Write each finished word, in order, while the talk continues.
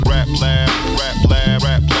Welcome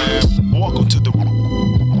to the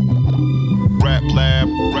Rap Lab.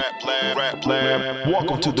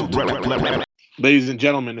 Welcome to the Rap Lab. Ladies and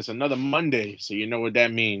gentlemen, it's another Monday, so you know what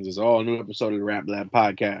that means. It's all new episode of the Rap Lab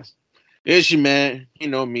podcast. It's your man, you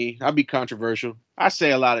know me. I be controversial. I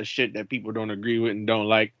say a lot of shit that people don't agree with and don't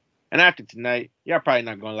like. And after tonight, y'all probably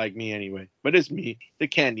not gonna like me anyway. But it's me, the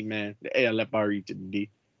Candy Man, the ALFRE to the D.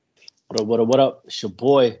 What up? It's your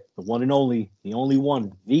boy, the one and only, the only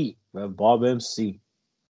one, the Rev Bob MC.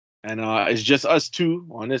 And it's just us two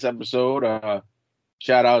on this episode.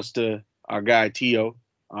 Shout outs to our guy Tio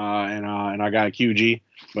and our guy QG.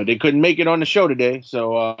 But they couldn't make it on the show today,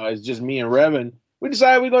 so it's just me and Rev, and we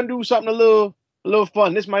decided we're gonna do something a little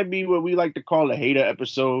fun. This might be what we like to call a hater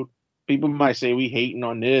episode. People might say we hating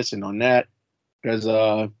on this and on that, because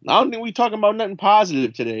I don't think we talking about nothing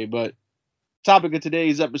positive today. But topic of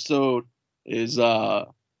today's episode is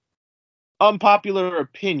unpopular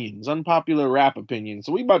opinions, unpopular rap opinions.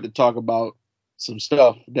 So we about to talk about some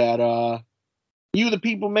stuff that you the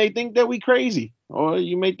people may think that we crazy, or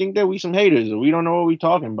you may think that we some haters, or we don't know what we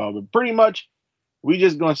talking about. But pretty much we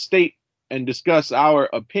just gonna state and discuss our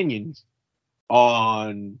opinions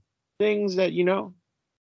on things that, you know,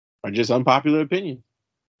 are just unpopular opinions.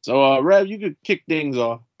 So Rev, you could kick things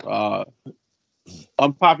off.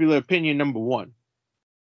 Unpopular opinion number one.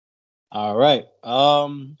 All right.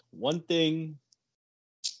 One thing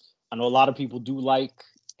I know a lot of people do like,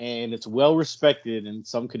 and it's well respected, and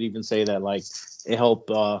some could even say that like it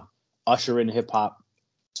helped usher in hip hop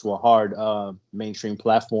to a hard mainstream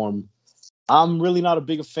platform. I'm really not a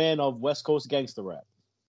big fan of West Coast gangster rap.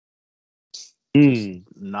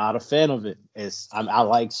 Not a fan of it. I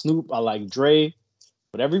like Snoop, I like Dre,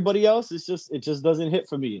 but everybody else, it just doesn't hit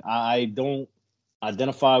for me. I don't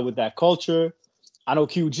identify with that culture. I know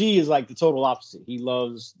QG is like the total opposite. He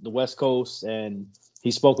loves the West Coast, and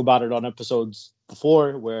he spoke about it on episodes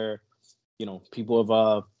before where, you know, people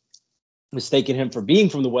have mistaken him for being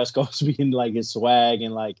from the West Coast, being like his swag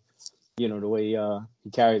and like, you know, the way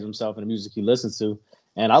he carries himself and the music he listens to.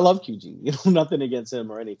 And I love QG, you know, nothing against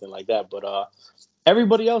him or anything like that. But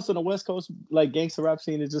everybody else on the West Coast, like gangster rap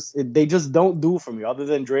scene, they just don't do it for me. Other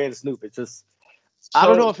than Dre and Snoop, it's just I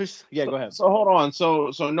don't know if it's go ahead. So hold on.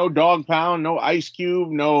 So no Dog Pound, no Ice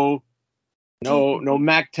Cube, no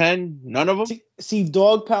Mac 10, none of them. See,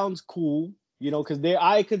 Dog Pound's cool, you know, because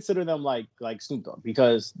I consider them like Snoop Dogg,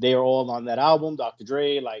 because they are all on that album. Dr.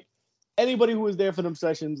 Dre, like anybody who was there for them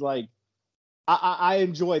sessions, like I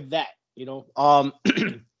enjoyed that. You know,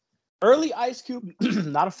 early Ice Cube,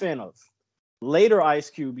 not a fan of. Later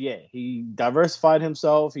Ice Cube, yeah, he diversified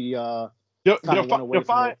himself. He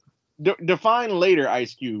define later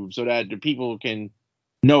Ice Cube so that the people can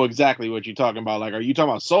know exactly what you're talking about. Like, are you talking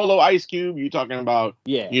about solo Ice Cube? You talking about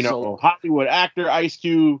Hollywood actor Ice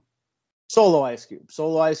Cube? Solo Ice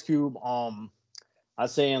Cube. I'd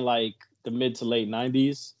say in like the mid to late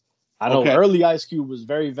 90s. I know early Ice Cube was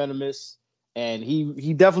very venomous. And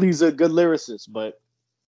he definitely is a good lyricist, but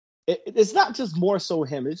it's not just more so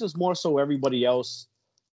him. It's just more so everybody else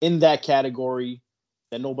in that category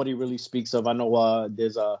that nobody really speaks of. I know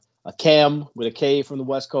there's a Cam with a K from the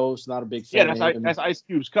West Coast. Not a big fan of him. That's Ice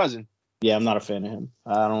Cube's cousin. Yeah, I'm not a fan of him.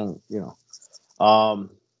 I don't, you know.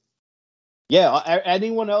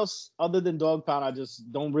 Anyone else other than Dog Pound, I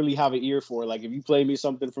just don't really have an ear for. Like, if you play me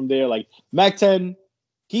something from there, like Mac 10,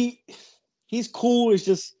 he's cool. It's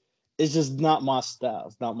just not my style.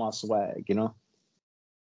 It's not my swag, you know?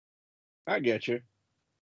 I get you.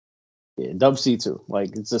 Yeah, Dub C too.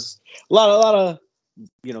 Like, it's just a lot of,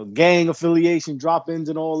 you know, gang affiliation, drop-ins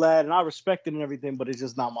and all that. And I respect it and everything, but it's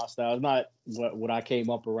just not my style. It's not what I came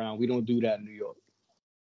up around. We don't do that in New York.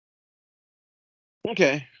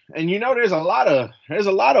 Okay. And you know, there's a lot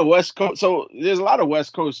of West Coast. So there's a lot of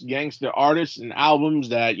West Coast gangster artists and albums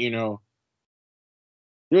that, you know,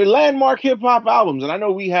 they're landmark hip hop albums. And I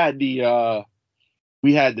know we had the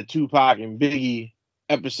Tupac and Biggie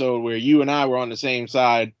episode where you and I were on the same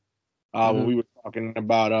side when we were talking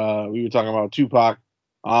about Tupac.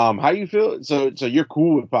 How you feel? So you're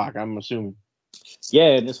cool with Pac, I'm assuming.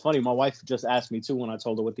 Yeah, and it's funny. My wife just asked me too when I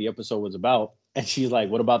told her what the episode was about, and she's like,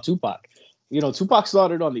 "What about Tupac?" You know, Tupac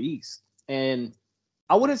started on the East, and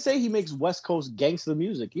I wouldn't say he makes West Coast gangster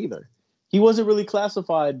music either. He wasn't really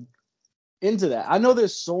classified into that. I know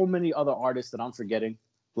there's so many other artists that I'm forgetting,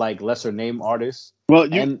 like lesser name artists. Well,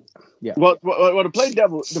 to play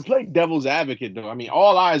devil's advocate though, I mean,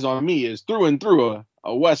 All Eyes on Me is through and through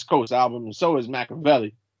a West Coast album, and so is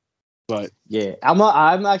Machiavelli. But yeah,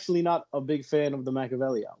 I'm actually not a big fan of the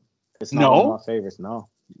Machiavelli album. It's not one of my favorites. No,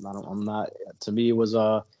 I'm not. To me, it was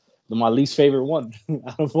my least favorite one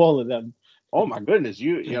out of all of them. Oh my goodness,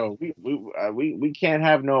 we can't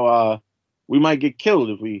have no. We might get killed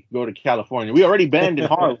if we go to California. We already banned in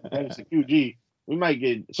Harlem thanks to QG. We might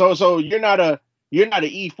get so. You're not a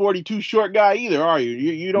E42 short guy either, are you?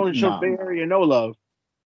 You don't show Nah, Bay Area no love.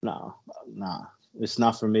 nah. It's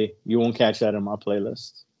not for me. You won't catch that in my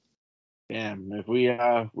playlist. Damn, if we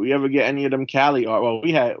ever get any of them Cali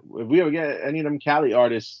if we ever get any of them Cali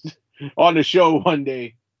artists on the show one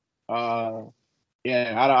day, yeah,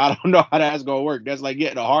 I don't know how that's gonna work. That's like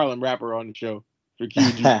getting a Harlem rapper on the show for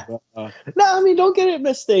QG. No, I mean, don't get it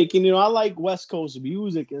mistaken. I like West Coast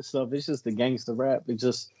music and stuff. It's just the gangster rap. It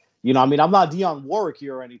just, I mean, I'm not Dionne Warwick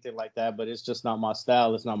here or anything like that, but it's just not my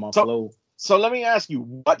style. It's not my flow. So let me ask you,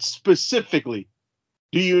 what specifically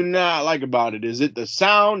do you not like about it? Is it the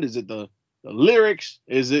sound? Is it the lyrics?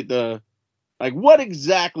 Is it what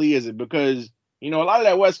exactly is it? Because, a lot of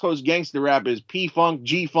that West Coast gangster rap is P-Funk,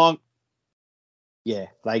 G-Funk. Yeah,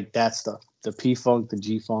 like that stuff. The P-Funk, the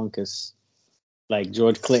G-Funk is like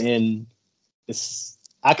George Clinton.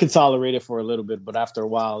 I could tolerate it for a little bit, but after a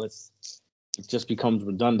while, it just becomes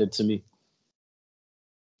redundant to me.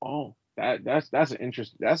 Oh, that's an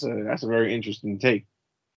interesting. That's a very interesting take.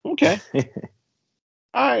 Okay.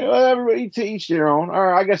 All right, well, everybody to each their own. All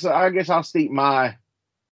right, I guess I'll state my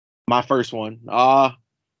first one. I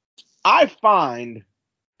find,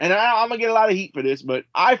 and I'm gonna get a lot of heat for this, but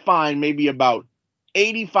I find maybe about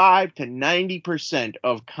 85 to 90%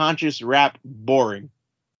 of conscious rap boring.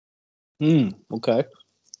 Okay.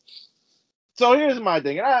 So here's my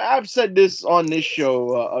thing, and I've said this on this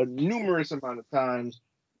show a numerous amount of times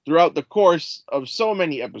throughout the course of so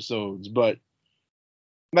many episodes, but.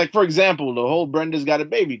 Like, for example, the whole Brenda's Got a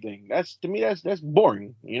Baby thing. That's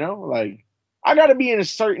boring, Like, I gotta be in a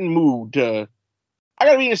certain mood to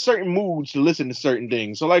listen to certain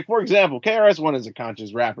things. So, like, for example, KRS-One is a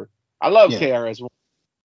conscious rapper. I love KRS-One.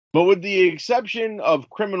 But with the exception of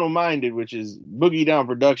Criminal Minded, which is Boogie Down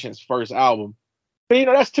Productions' first album, but,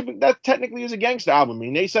 that technically is a gangsta album. I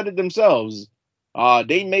mean, they said it themselves.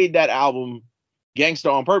 They made that album gangsta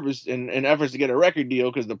on purpose in efforts to get a record deal,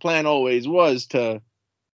 because the plan always was to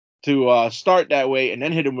start that way and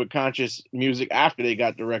then hit them with conscious music after they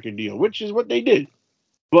got the record deal, which is what they did.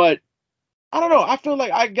 But I don't know. I feel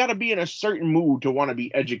like I gotta be in a certain mood to want to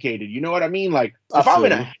be educated. You know what I mean? Like, if I'm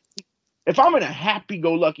in a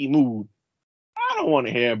happy-go-lucky mood, I don't want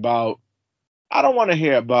to hear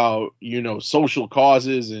about social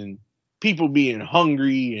causes and people being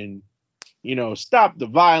hungry and stop the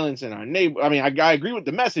violence in our neighbor. I mean, I agree with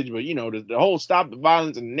the message, but the whole stop the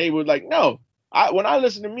violence in the neighborhood, like, no. When I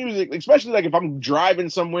listen to music, especially like if I'm driving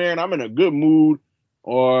somewhere and I'm in a good mood,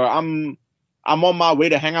 or I'm on my way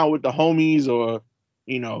to hang out with the homies, or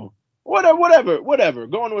whatever,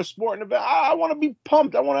 going to a sporting event, I want to be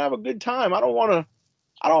pumped. I want to have a good time. I don't want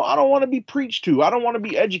to be preached to. I don't want to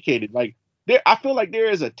be educated. Like, I feel like there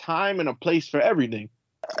is a time and a place for everything.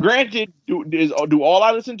 Granted, do all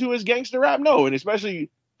I listen to is gangster rap? No, and especially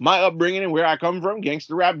my upbringing and where I come from,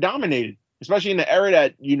 gangster rap dominated, especially in the era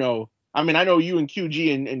that I mean, I know you and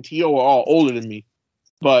QG and T.O. are all older than me,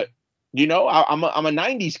 but I'm a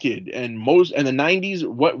 '90s kid, and the '90s,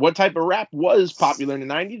 what type of rap was popular in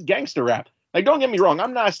the '90s? Gangster rap. Like, don't get me wrong,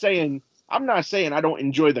 I'm not saying I don't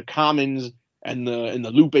enjoy the Commons and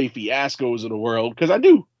the Lupe Fiascos of the world, because I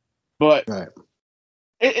do, but right.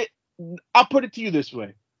 I'll put it to you this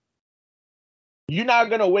way: you're not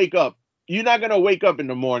gonna wake up in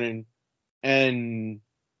the morning and.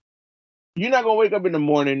 You're not going to wake up in the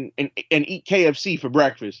morning and eat KFC for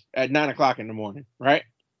breakfast at 9 o'clock in the morning, right?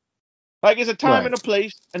 Like, it's a time and a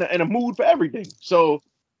place and a mood for everything. So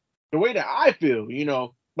the way that I feel,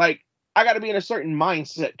 like, I got to be in a certain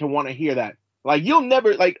mindset to want to hear that. Like, you'll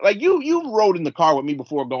never, like you rode in the car with me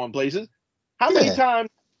before going places. How many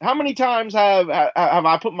times have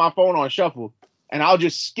I put my phone on shuffle and I'll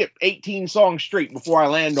just skip 18 songs straight before I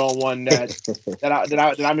land on one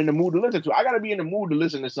that I'm in the mood to listen to? I got to be in the mood to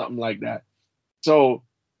listen to something like that. So,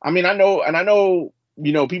 I mean, I know,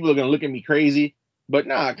 people are going to look at me crazy, but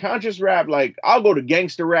nah, conscious rap, like, I'll go to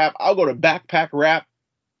gangster rap. I'll go to backpack rap.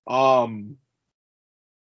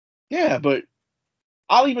 Yeah, but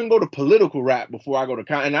I'll even go to political rap before I go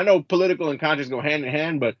to and I know political and conscious go hand in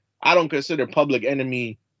hand, but I don't consider Public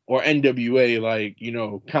Enemy or NWA like,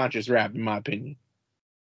 conscious rap, in my opinion.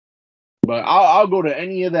 But I'll go to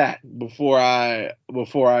any of that before I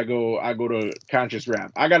go to conscious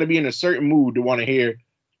rap. I got to be in a certain mood to want to hear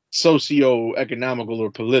socio-economical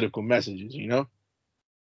or political messages,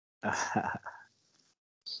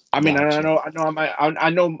 I mean,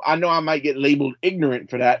 I might get labeled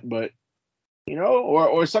ignorant for that, but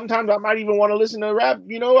or sometimes I might even want to listen to rap.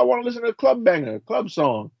 I want to listen to a club banger, club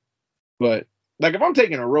song. But like if I'm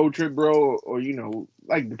taking a road trip, bro, or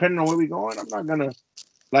like depending on where we going, I'm not gonna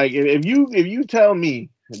like if you tell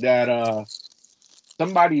me that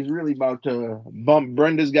somebody's really about to bump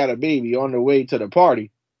Brenda's Got a Baby on the way to the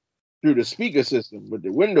party through the speaker system with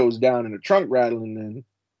the windows down and the trunk rattling, then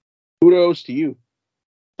kudos to you.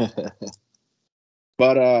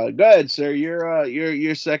 But go ahead, sir.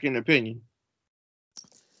 Your second opinion.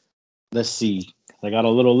 Let's see. I got a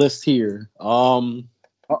little list here.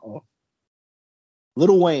 Uh-oh.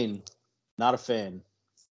 Lil Wayne, not a fan.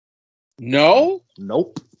 No?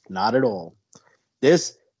 Nope, not at all.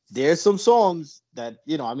 There's some songs that,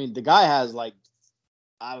 I mean, the guy has like,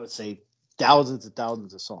 I would say thousands and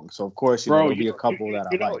thousands of songs. So of course, there'll be a couple that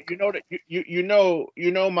I like. You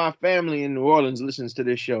know my family in New Orleans listens to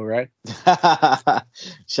this show, right?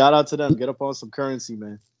 Shout out to them. Get up on some currency,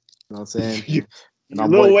 man. You know what I'm saying?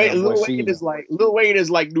 Lil Wayne is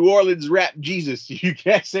like New Orleans rap Jesus. You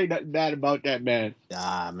can't say nothing bad about that man.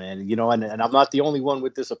 Nah, man. And I'm not the only one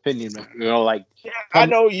with this opinion, man. Like I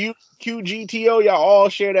know you, QGTO, y'all all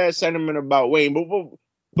share that sentiment about Wayne,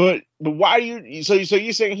 but why do you? So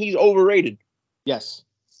you're saying he's overrated? Yes.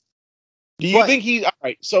 Do you think he's all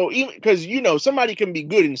right? So even because somebody can be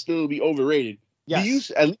good and still be overrated. Yes. Do you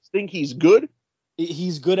at least think he's good?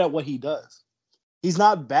 He's good at what he does. He's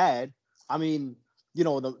not bad. I mean,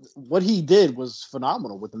 what he did was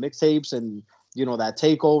phenomenal with the mixtapes and that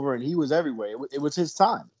takeover, and he was everywhere. It was his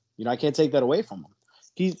time. I can't take that away from him.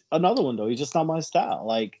 He's another one though. He's just not my style.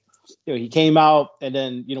 Like, he came out, and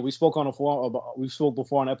then we spoke before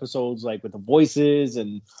on episodes like with the voices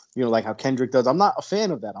and like how Kendrick does. I'm not a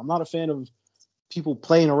fan of that. I'm not a fan of people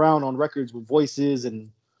playing around on records with voices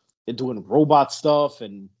and doing robot stuff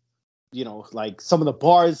and like some of the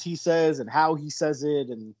bars he says and how he says it,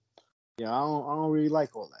 and I don't really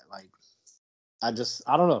like all that. Like, I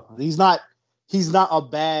don't know. He's not a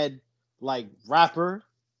bad like rapper,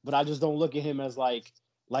 but I just don't look at him as like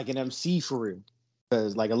an MC for real,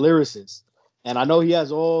 as like a lyricist. And I know he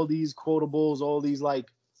has all these quotables, all these like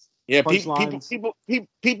people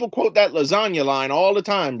quote that lasagna line all the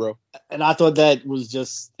time, bro. And I thought that was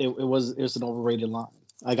just it was an overrated line.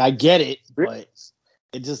 Like, I get it, but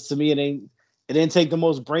it just, to me, it didn't take the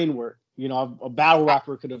most brain work. A battle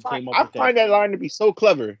rapper could have came up with that. I find that line to be so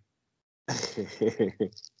clever.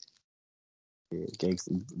 Yeah,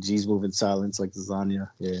 gangster. G's moving silence like lasagna.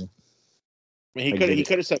 Yeah. I mean, he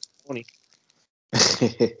could have said 20.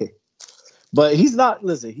 But he's not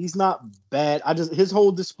bad. His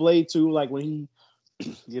whole display too, like when he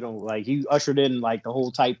like he ushered in like the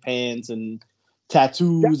whole tight pants and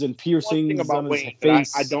tattoos and piercings on his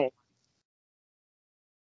face. I don't.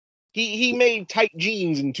 He made tight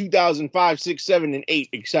jeans in 2005, 6, 7, and 8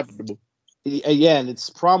 acceptable. Yeah, and it's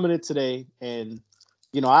prominent today. And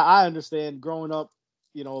I understand growing up,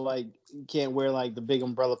 like you can't wear like the big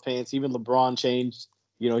umbrella pants. Even LeBron changed.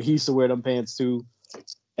 He used to wear them pants too,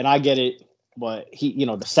 and I get it. But he,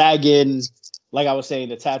 the sagging, like I was saying,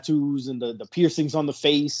 the tattoos and the piercings on the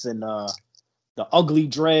face and the ugly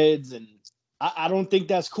dreads, and I don't think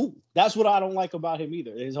that's cool. That's what I don't like about him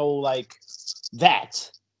either. His whole like that.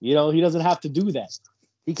 He doesn't have to do that.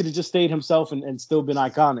 He could have just stayed himself and still been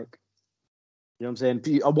iconic. You know what I'm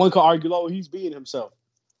saying? One could argue, oh, he's being himself.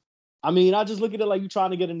 I mean, I just look at it like you're trying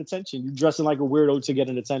to get an attention. You're dressing like a weirdo to get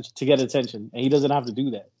attention, and he doesn't have to do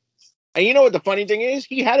that. And you know what the funny thing is?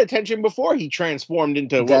 He had attention before he transformed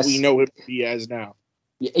into what we know him to be as now.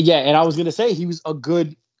 Yeah, and I was gonna say he was a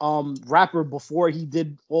good rapper before he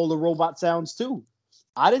did all the robot sounds too.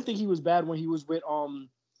 I didn't think he was bad when he was with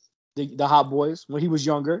the Hot Boys when he was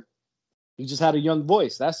younger. He just had a young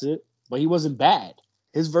voice. That's it. But he wasn't bad.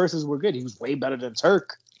 His verses were good. He was way better than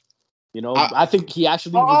Turk. I think he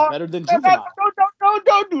actually was better than Juvenile.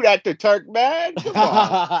 Don't do that to Turk, man. Come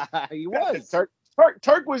on. He was.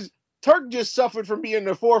 Turk just suffered from being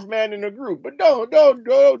the fourth man in the group. But don't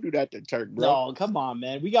do that to Turk, bro. No, come on,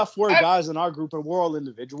 man. We got 4 guys in our group and we're all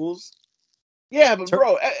individuals. Yeah, but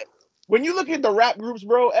bro, when you look at the rap groups,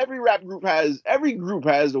 bro, every group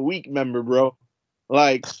has a weak member, bro.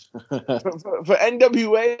 Like for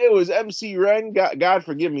NWA, it was MC Ren. God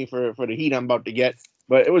forgive me for the heat I'm about to get,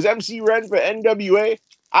 but it was MC Ren for NWA.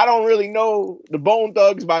 I don't really know the Bone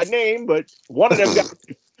Thugs by name, but one of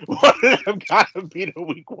them got to be the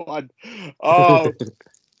weak one.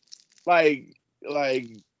 Like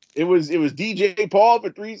it was DJ Paul for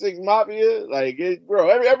 3 6 Mafia. Like bro,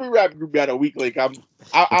 every rap group got a weak link.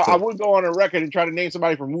 I would go on a record and try to name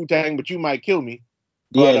somebody from Wu-Tang, but you might kill me.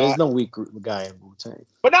 Yeah, there's no weak guy in Wu-Tang.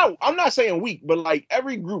 But now, I'm not saying weak, but like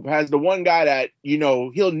every group has the one guy that,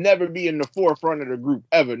 he'll never be in the forefront of the group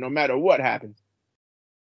ever, no matter what happens.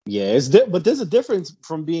 Yeah, but there's a difference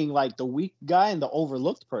from being like the weak guy and the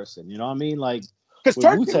overlooked person. You know what I mean? Like Because with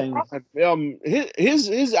Turk did Wu-Tang.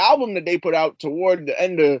 his album that they put out toward the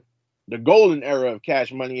end of the golden era of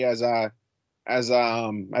Cash Money, as I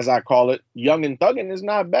call it, Young and Thuggin', is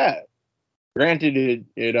not bad. Granted,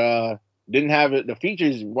 it didn't have the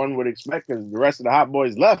features one would expect because the rest of the Hot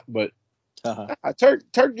Boys left, but Turk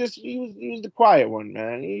just he was the quiet one,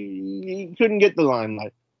 man. He couldn't get the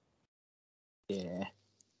limelight. Yeah.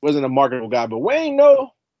 Wasn't a marketable guy, but Wayne,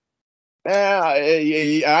 no.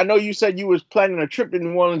 I know you said you was planning a trip to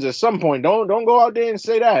New Orleans at some point. Don't go out there and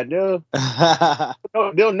say that.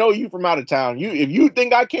 They'll know you from out of town. If you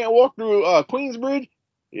think I can't walk through Queensbridge,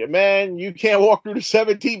 yeah, man, you can't walk through the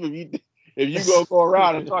 17th if you go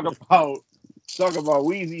around and talk about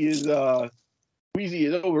Weezy is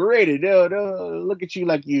overrated. They'll look at you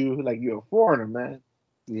like you're a foreigner, man.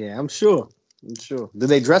 Yeah, I'm sure. Do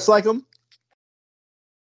they dress like him?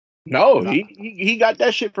 No, he got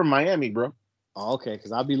that shit from Miami, bro. Oh, okay,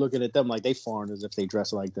 because I'll be looking at them like they foreigners if they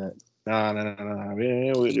dress like that. No.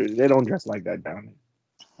 They don't dress like that down there.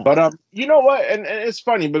 But you know what? And it's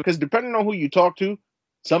funny because depending on who you talk to,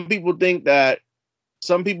 some people think that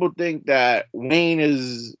Wayne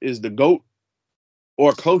is the GOAT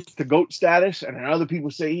or close to GOAT status, and other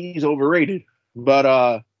people say he's overrated.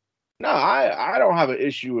 But no, I don't have an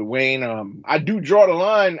issue with Wayne. I do draw the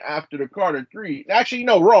line after the Carter 3. Actually,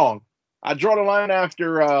 no, wrong. I draw the line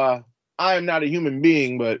after I Am Not a Human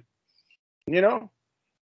Being, but you know,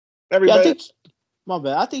 everybody. Yeah, my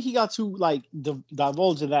bad. I think he got too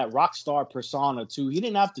divulge in that rock star persona too. He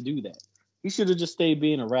didn't have to do that. He should have just stayed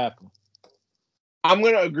being a rapper. I'm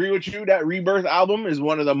gonna agree with you. That Rebirth album is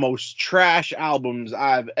one of the most trash albums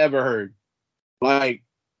I've ever heard. Like,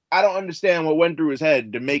 I don't understand what went through his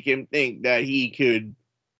head to make him think that he could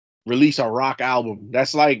release a rock album.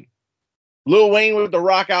 That's like Lil Wayne with the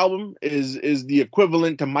rock album is the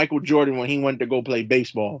equivalent to Michael Jordan when he went to go play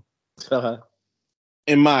baseball.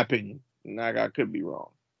 In my opinion. I could be wrong,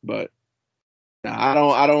 but no,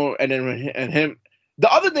 I don't. And then him.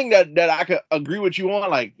 The other thing that I could agree with you on,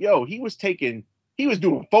 like, yo, he was doing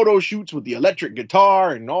photo shoots with the electric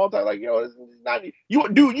guitar and all that. Like, yo, this is not you,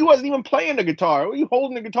 dude. You wasn't even playing the guitar. What are you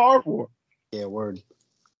holding the guitar for? Yeah, word.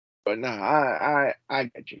 But nah, I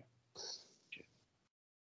get you.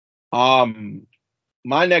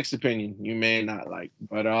 My next opinion you may not like,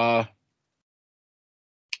 but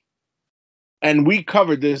and we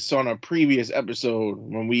covered this on a previous episode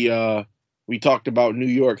when we talked about New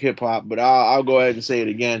York hip hop, but I'll go ahead and say it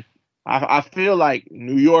again. I feel like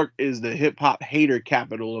New York is the hip hop hater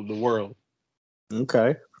capital of the world.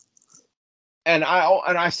 Okay. And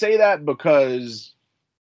I say that because,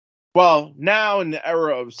 well, now in the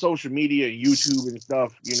era of social media, YouTube and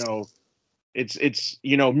stuff, you know, it's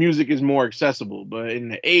you know, music is more accessible. But in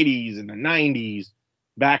the 80s and the 90s,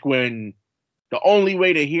 back when the only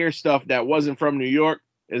way to hear stuff that wasn't from New York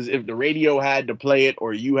is if the radio had to play it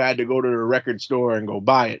or you had to go to the record store and go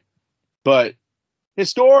buy it. But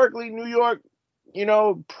historically, New York, you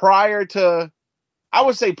know, prior to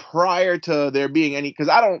there being any, because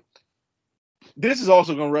this is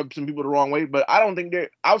also going to rub some people the wrong way, but I don't think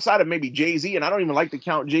they're outside of maybe Jay-Z, and I don't even like to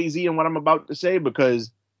count Jay-Z in what I'm about to say because,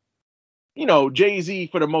 you know, Jay-Z,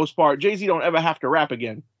 for the most part, Jay-Z don't ever have to rap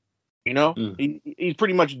again. You know, he's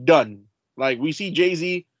pretty much done. Like, we see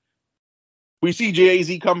Jay-Z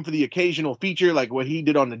come for the occasional feature, like what he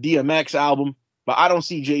did on the DMX album, but I don't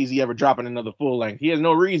see Jay-Z ever dropping another full length. He has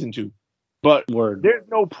no reason to. But there's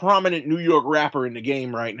no prominent New York rapper in the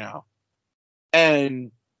game right now.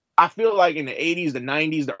 And I feel like in the 80s, the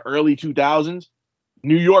 90s, the early 2000s,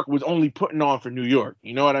 New York was only putting on for New York.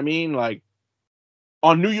 You know what I mean? Like,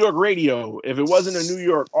 on New York radio, if it wasn't a New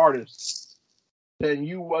York artist, then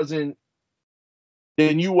you wasn't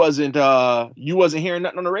hearing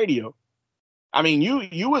nothing on the radio. I mean,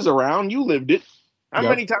 you was around, you lived it. How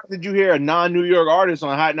many times did you hear a non-New York artist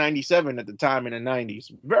on Hot 97 at the time in the 90s?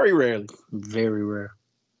 Very rarely. Very rare.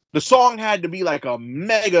 The song had to be like a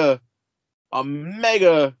mega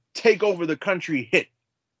take over the country hit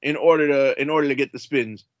in order to get the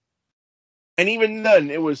spins. And even then,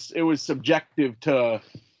 it was subjective to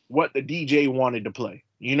what the DJ wanted to play.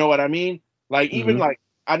 You know what I mean? Like, even like,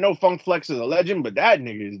 I know Funk Flex is a legend, but that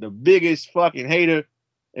nigga is the biggest fucking hater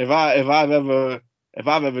if I've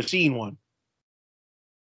ever seen one.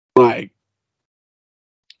 Like,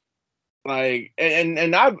 and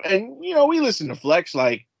you know, we listen to Flex.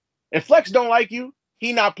 Like, if Flex don't like you,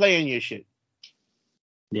 he not playing your shit.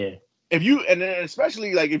 Yeah. If you, and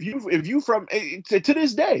especially like if you from to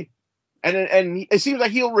this day, and it seems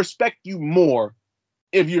like he'll respect you more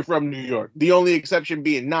if you're from New York. The only exception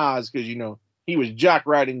being Nas, because, you know, he was jock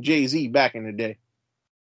riding Jay-Z back in the day.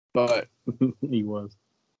 But He was.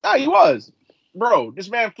 he was. Bro, this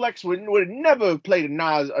man Flex would have never played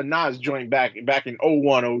a Nas joint back in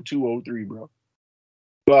 01, 02, 03, bro.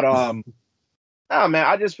 But nah, man,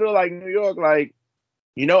 I just feel like New York, like,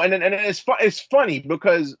 you know, and then it's funny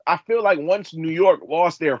because I feel like once New York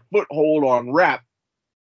lost their foothold on rap,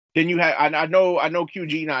 then you had I know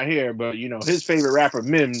QG not here, but you know his favorite rapper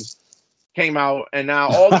Mims came out, and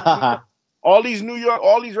now all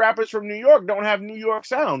these rappers from New York don't have New York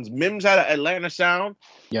sounds. Mims had an Atlanta sound.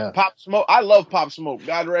 Yeah. Pop Smoke, I love Pop Smoke,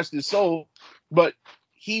 God rest his soul, but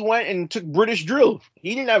he went and took British drill.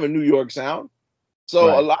 He didn't have a New York sound. So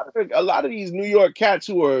Right. a lot of these New York cats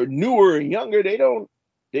who are newer and younger, they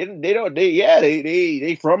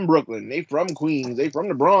from Brooklyn, they from Queens, they from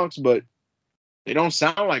the Bronx, but they don't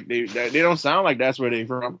sound like they don't sound like that's where they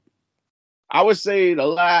from. I would say the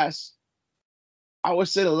last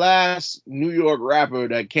New York rapper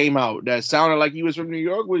that came out that sounded like he was from New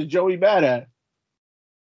York was Joey Badass.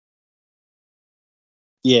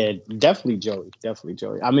 Yeah, definitely Joey.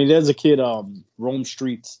 I mean, there's a kid, Rome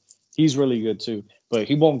Streets. He's really good too, but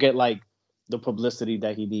he won't get like the publicity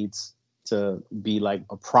that he needs to be like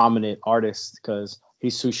a prominent artist because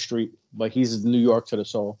he's too street. But he's New York to the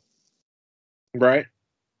soul. Right.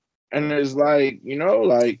 And it's like, you know,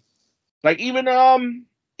 like even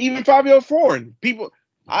Fabio Foreign. People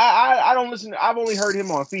I don't listen. I've only heard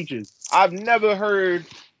him on features. I've never heard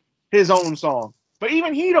his own song. But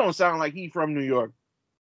even he don't sound like he from New York.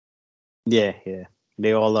 Yeah.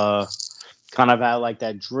 They all kind of had like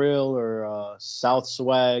that drill or South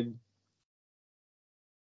swag.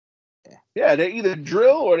 Yeah, they either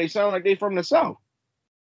drill or they sound like they from the South.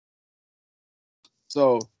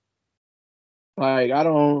 So like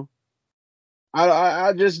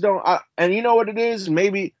I just don't. And you know what it is?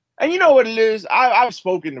 Maybe. And you know what it is? I've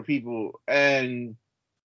spoken to people and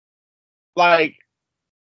like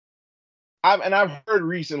I've heard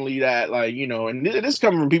recently that like, you know, and this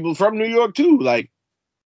coming from people from New York too. Like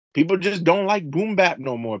people just don't like boom bap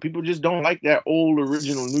no more. People just don't like that old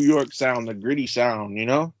original New York sound, the gritty sound, you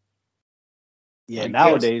know? Yeah, Like,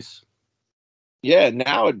 nowadays. Yeah,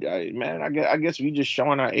 nowadays, man, I guess we just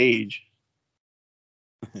showing our age.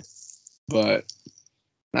 But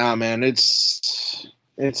nah, man, it's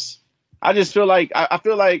I just feel like I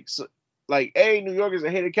feel like A, New York is the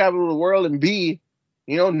hated capital of the world, and B,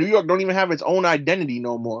 you know, New York don't even have its own identity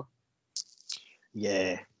no more.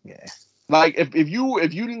 Yeah. Like if you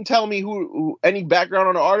didn't tell me who any background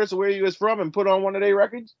on the artist or where he was from and put on one of their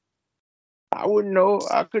records, I wouldn't know.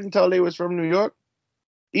 I couldn't tell they was from New York.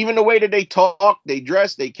 Even the way that they talk, they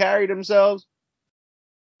dress, they carry themselves.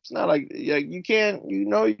 It's not like you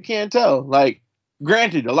can't tell. Like,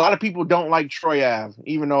 granted, a lot of people don't like Troy Ave,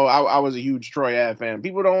 even though I was a huge Troy Ave fan.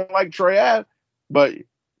 People don't like Troy Ave, but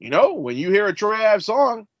you know, when you hear a Troy Ave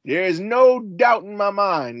song, there is no doubt in my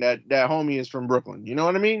mind that homie is from Brooklyn. You know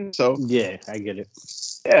what I mean? So Yeah, I get it.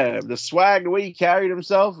 yeah, the swag, the way he carried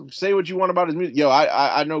himself. Say what you want about his music. Yo,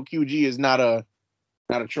 I know QG is not a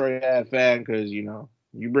Troy Ave fan because you know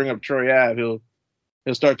you bring up Troy Ave, he'll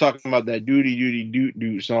start talking about that doody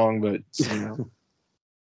doot song, but you know.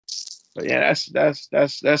 But yeah,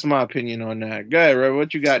 that's my opinion on that. Go ahead, Red.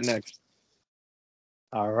 What you got next?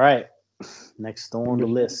 All right. Next on the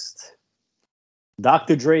list.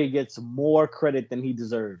 Dr. Dre gets more credit than he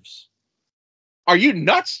deserves. Are you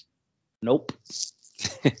nuts? Nope.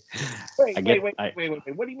 Wait.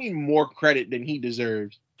 What do you mean more credit than he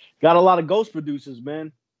deserves? Got a lot of ghost producers,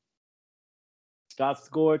 man. Scott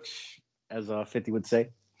Scorch, as 50 would say.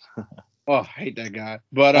 Oh, I hate that guy.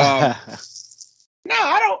 But no,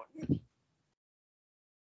 I don't.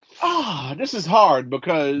 Oh, this is hard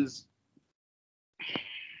because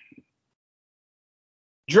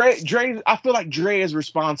Dre. I feel like Dre is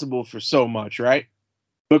responsible for so much, right?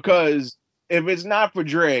 Because if it's not for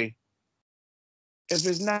Dre,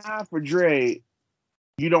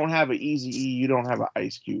 you don't have an Eazy-E, you don't have an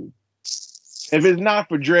Ice Cube. If it's not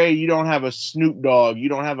for Dre, you don't have a Snoop Dogg, you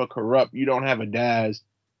don't have a Corrupt, you don't have a Daz.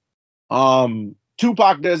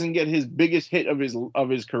 Tupac doesn't get his biggest hit of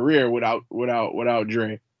his career without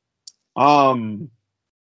Dre.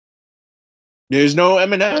 There's no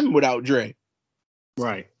Eminem without Dre.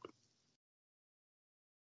 Right.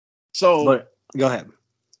 So, but go ahead.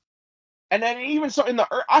 And then even so,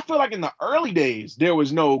 I feel like in the early days there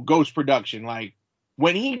was no Ghost production. Like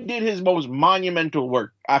when he did his most monumental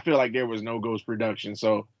work, I feel like there was no Ghost production.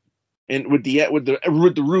 So, and with the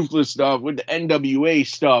Ruthless stuff, with the NWA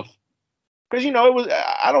stuff, because you know it was.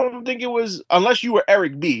 I don't think it was unless you were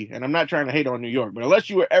Eric B. And I'm not trying to hate on New York, but unless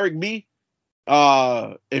you were Eric B.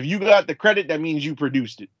 If you got the credit, that means you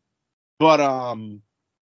produced it. But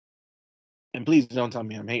and please don't tell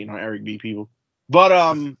me I'm hating on Eric B. people. But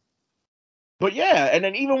yeah, and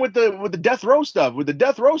then even with the Death Row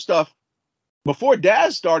stuff, before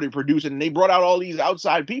Daz started producing and they brought out all these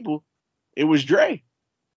outside people, it was Dre.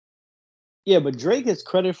 Yeah, but Drake gets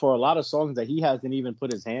credit for a lot of songs that he hasn't even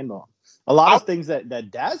put his hand on. A lot of things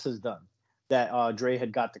that Daz has done that Dre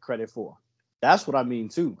had got the credit for. That's what I mean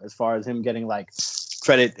too, as far as him getting like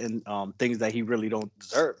credit and things that he really don't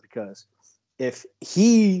deserve. Because if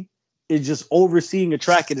he is just overseeing a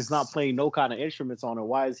track and is not playing no kind of instruments on it,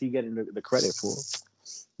 why is he getting the credit for it?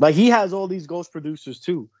 Like, he has all these ghost producers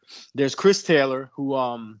too. There's Chris Taylor, who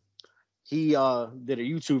he did a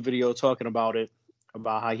YouTube video talking about it,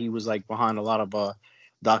 about how he was like behind a lot of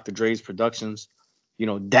Dr. Dre's productions. You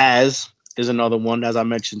know, Daz is another one, as I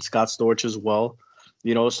mentioned, Scott Storch as well.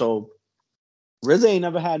 You know, so RZA ain't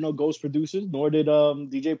never had no ghost producers, nor did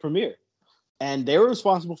DJ Premier. And they were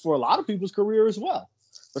responsible for a lot of people's career as well.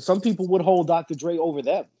 But some people would hold Dr. Dre over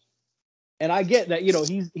them. And I get that, you know,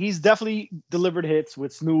 he's definitely delivered hits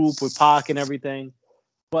with Snoop, with Pac and everything.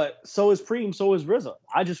 But so is Preem, so is RZA.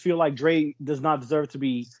 I just feel like Dre does not deserve to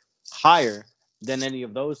be higher than any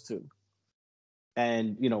of those two.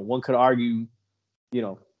 And, you know, one could argue, you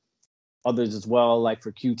know, others as well, like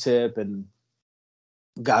for Q-Tip and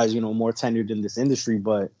guys, you know, more tenured in this industry.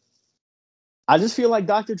 But I just feel like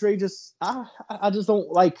Dr. Dre I just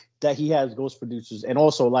don't like that he has ghost producers. And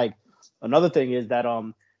also, like, another thing is that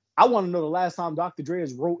I want to know the last time Dr. Dre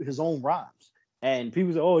has wrote his own rhymes. And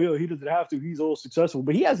people say, oh, yeah, he doesn't have to. He's all successful.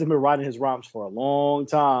 But he hasn't been writing his rhymes for a long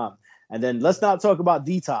time. And then let's not talk about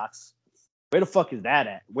Detox. Where the fuck is that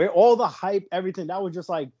at? Where all the hype, everything, that was just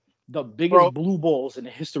like the biggest blue balls in the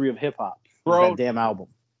history of hip hop. That damn album.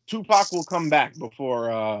 Tupac will come back before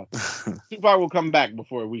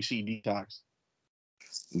we see Detox.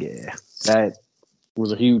 Yeah, that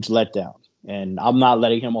was a huge letdown. And I'm not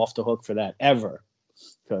letting him off the hook for that ever.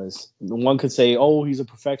 Because one could say, oh, he's a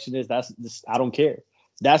perfectionist. I don't care.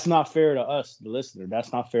 That's not fair to us, the listener.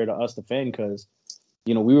 That's not fair to us, the fan, because,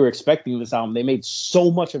 you know, we were expecting this album. They made so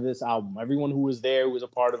much of this album. Everyone who was there, who was a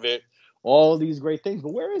part of it, all these great things.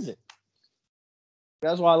 But where is it?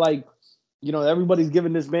 That's why, like, you know, everybody's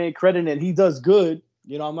giving this man credit, and he does good.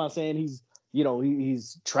 You know, I'm not saying he's, you know,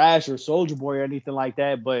 he's trash or Soulja Boy or anything like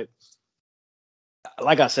that. But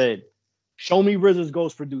like I said, show me RZA's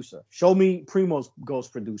ghost producer. Show me Primo's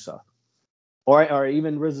ghost producer. Or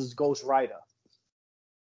even RZA's ghost writer.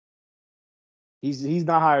 He's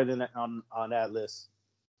not higher than that on that list,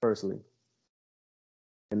 personally.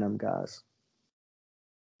 And them guys.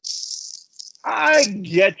 I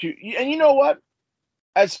get you. And you know what?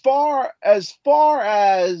 As far as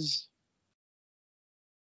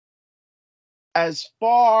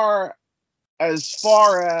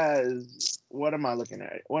what am I looking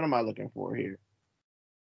at? What am I looking for here?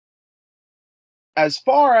 As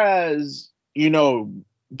far as, you know,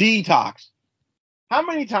 Detox, how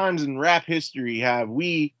many times in rap history have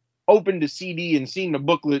we opened a CD and seen the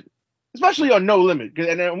booklet, especially on No Limit?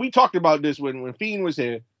 And we talked about this when Fiend was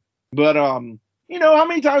here. But you know, how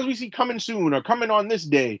many times we see Coming Soon or Coming on This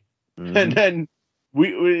Day, and then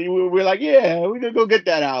we're like, yeah, we're gonna go get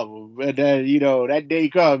that album, and then, you know, that day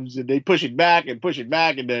comes and they push it back, and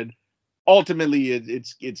then ultimately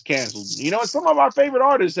it's canceled. You know, some of our favorite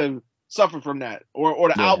artists have suffered from that, or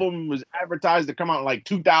the album was advertised to come out in like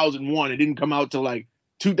 2001, it didn't come out till like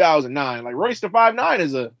 2009. Like Royce da 5'9"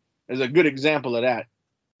 is a good example of that,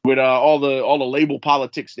 with all the label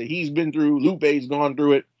politics that he's been through. Lupe's gone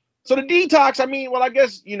through it. So the Detox, I mean, well, I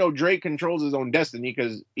guess, you know, Drake controls his own destiny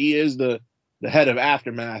because he is the head of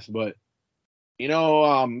Aftermath. But, you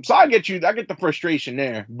know, so I get the frustration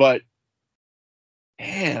there. But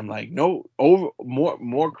damn, like,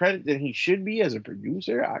 more credit than he should be as a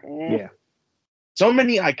producer. Yeah. So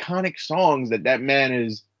many iconic songs that man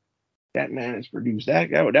has produced.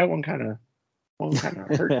 That one kind of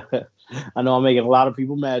hurt. I know I'm making a lot of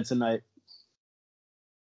people mad tonight.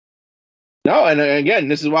 No, and again,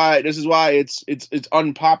 this is why it's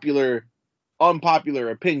unpopular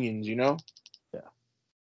opinions, you know? Yeah.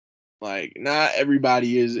 Like, not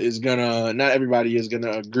everybody is gonna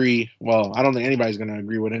agree. Well, I don't think anybody's gonna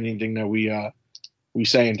agree with anything that we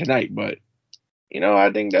saying tonight, but, you know,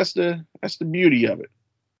 I think that's the beauty of it.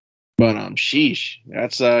 But sheesh,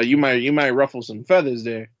 that's you might ruffle some feathers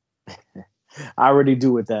there. I already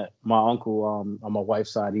do with that. My uncle on my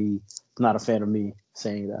wife's side, he's not a fan of me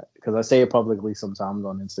saying that because I say it publicly sometimes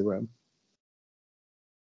on Instagram.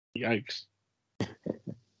 Yikes.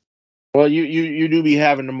 Well, you do be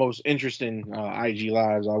having the most interesting IG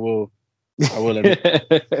lives. I will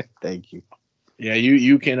admit. Thank you. Yeah,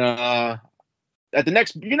 you can at the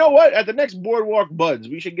next, you know what? At the next Boardwalk Buds,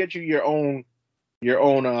 we should get you your own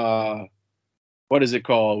what is it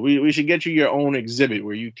called? We should get you your own exhibit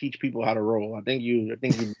where you teach people how to roll. I think you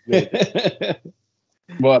good at that.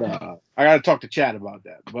 But I gotta talk to Chad about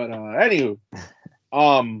that. But anywho,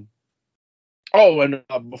 oh, and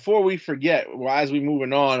before we forget, well, as we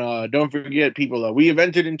moving on, don't forget, people, we have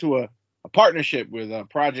entered into a partnership with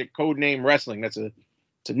Project Codename Wrestling. It's a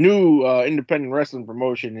new independent wrestling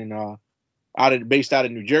promotion based out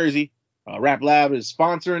of New Jersey. Rap Lab is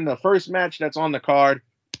sponsoring the first match that's on the card,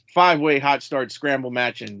 5-way hot start scramble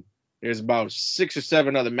match, and there's about 6 or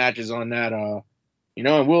 7 other matches on that. And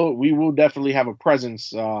we will definitely have a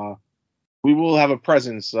presence. We will have a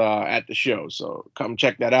presence at the show, so come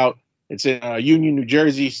check that out. It's in Union, New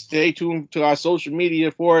Jersey. Stay tuned to our social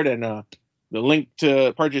media for it, and the link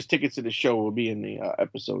to purchase tickets to the show will be in the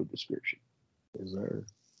episode description. Yes, sir.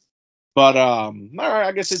 But all right,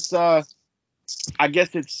 I guess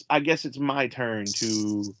it's my turn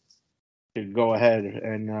to go ahead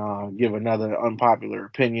and give another unpopular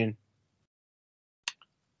opinion.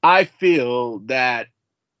 I feel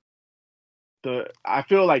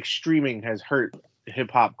like streaming has hurt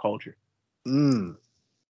hip hop culture.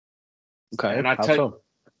 Okay, and I tell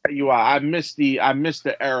you why. I miss the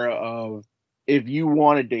era of, if you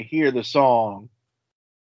wanted to hear the song,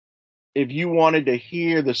 you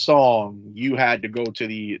had to go to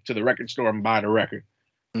the record store and buy the record.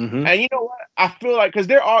 Mm-hmm. And you know what? I feel like, because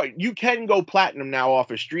you can go platinum now off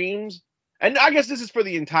of streams, and I guess this is for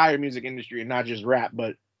the entire music industry and not just rap,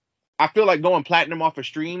 but I feel like going platinum off of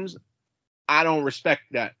streams, I don't respect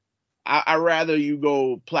that. I rather you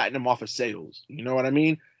go platinum off of sales. You know what I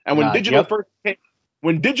mean? And when digital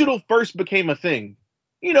first became a thing,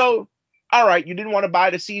 all right, you didn't want to buy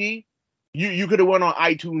the CD, you could have went on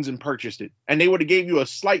iTunes and purchased it, and they would have gave you a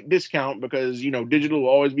slight discount because digital will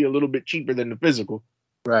always be a little bit cheaper than the physical.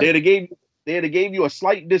 Right. They had gave you a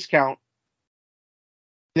slight discount.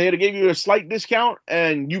 And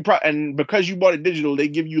because you bought it digital, they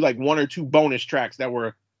give you like 1 or 2 bonus tracks that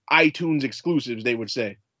were iTunes exclusives, they would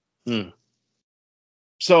say.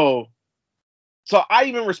 So I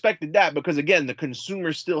even respected that, because again, the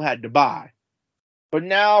consumer still had to buy. But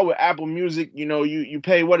now with Apple Music, you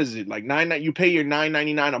pay, what is it, like you pay your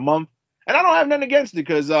 $9.99 a month, and I don't have nothing against it,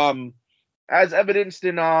 because as evidenced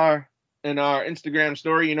in our Instagram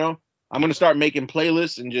story, I'm gonna start making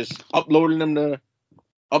playlists and just uploading them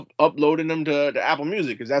to Apple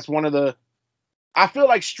Music, because that's one of the. I feel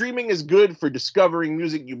like streaming is good for discovering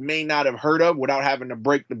music you may not have heard of without having to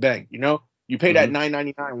break the bank. You pay that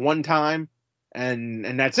 $9.99 one time,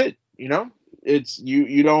 and that's it. It's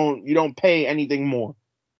you don't pay anything more.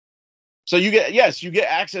 So you get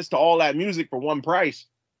access to all that music for one price.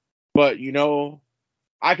 But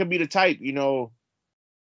I could be the type,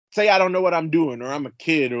 say I don't know what I'm doing, or I'm a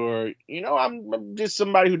kid, or I'm just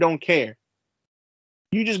somebody who don't care.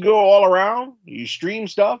 You just go all around, you stream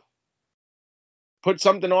stuff, put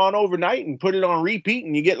something on overnight and put it on repeat,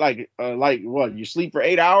 and you get like what, you sleep for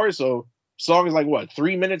 8 hours, so song is like what,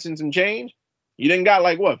 3 minutes and some change. You then got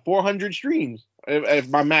like what, 400 streams, if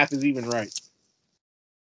my math is even right.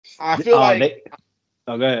 I feel go ahead.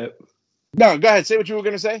 No, go ahead. Say what you were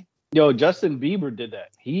gonna say. Yo, Justin Bieber did that.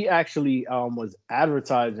 He actually was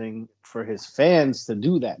advertising for his fans to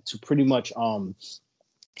do that, to pretty much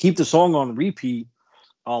keep the song on repeat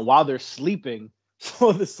while they're sleeping,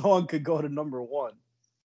 so the song could go to number 1.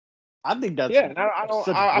 I think that's I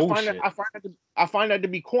find that to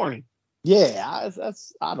be corny. Yeah,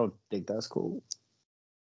 I don't think that's cool.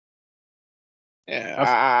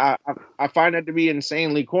 Yeah, I find that to be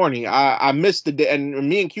insanely corny. I missed the day, and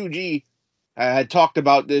me and QG had talked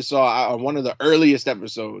about this on one of the earliest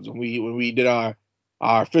episodes when we did our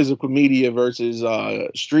physical media versus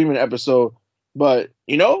streaming episode. But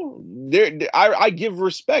I give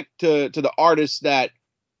respect to the artists that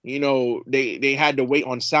they had to wait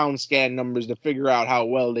on SoundScan numbers to figure out how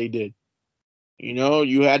well they did.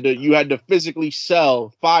 You had to physically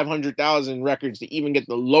sell 500,000 records to even get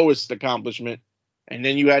the lowest accomplishment, and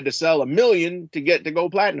then you had to sell 1 million to go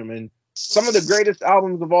platinum. And some of the greatest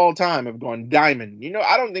albums of all time have gone diamond.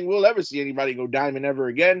 I don't think we'll ever see anybody go diamond ever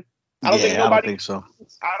again. I don't think so.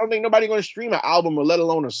 I don't think nobody's going to stream an album, or let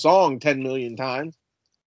alone a song, 10 million times.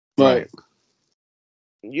 But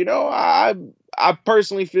I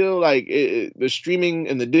personally feel like the streaming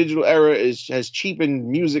and the digital era has cheapened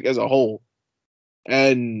music as a whole.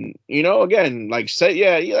 And again, I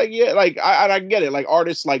get it. Like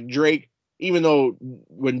artists like Drake, even though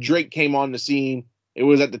when Drake came on the scene, it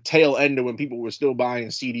was at the tail end of when people were still buying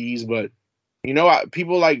CDs. But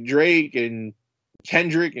people like Drake and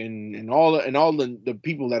Kendrick and all the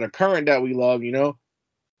people that are current that we love, you know,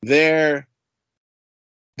 their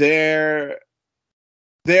a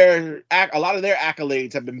lot of their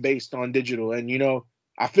accolades have been based on digital. And you know,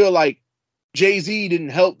 I feel like Jay-Z didn't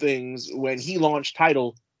help things when he launched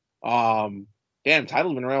Tidal. Tidal's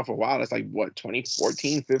been around for a while. That's like what,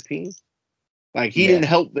 2014, 15? Like he didn't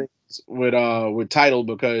help things with Tidal,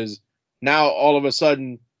 because now all of a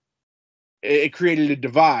sudden it created a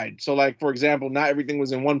divide. So like, for example, not everything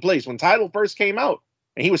was in one place. When Tidal first came out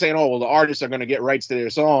and he was saying, oh, well, the artists are going to get rights to their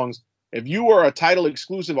songs. If you were a Tidal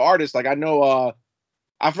exclusive artist, like I know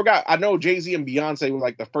Jay-Z and Beyonce were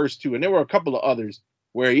like the first two, and there were a couple of others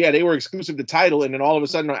where, yeah, they were exclusive to Tidal, and then all of a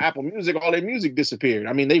sudden on Apple Music, all their music disappeared.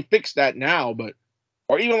 I mean, they fixed that now, but,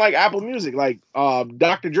 or even like Apple Music, like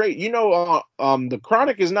Dr. Dre, you know, the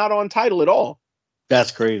Chronic is not on Tidal at all.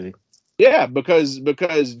 That's crazy. Yeah, because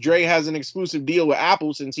Dre has an exclusive deal with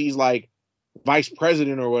Apple since he's like vice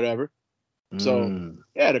president or whatever. So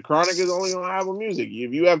yeah, the Chronic is only on Apple Music.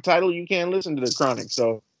 If you have Tidal, you can't listen to the Chronic.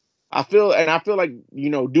 So I feel like, you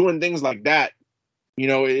know, doing things like that, you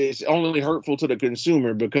know, it's only hurtful to the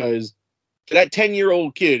consumer, because that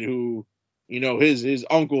 10-year-old kid who, you know, his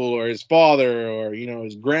uncle or his father or, you know,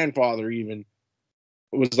 his grandfather even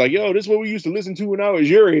was like, yo, this is what we used to listen to when I was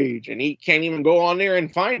your age, and he can't even go on there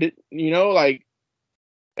and find it, you know, like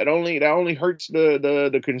that only hurts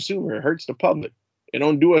the consumer. It hurts the public. It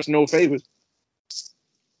don't do us no favors.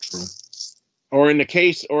 True. Or in the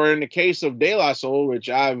case of De La Soul, which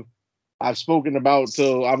I've spoken about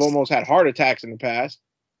till I've almost had heart attacks in the past.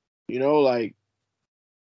 You know, like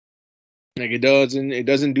it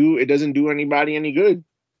doesn't do anybody any good.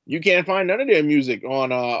 You can't find none of their music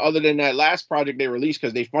on other than that last project they released,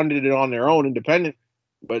 because they funded it on their own independent,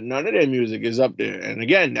 but none of their music is up there. And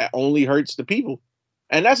again, that only hurts the people.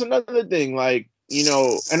 And that's another thing, like, you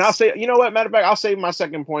know, and I'll say, you know what, matter of fact, I'll save my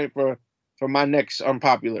second point for my next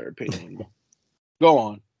unpopular opinion. Go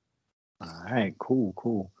on. All right,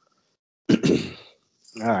 cool. All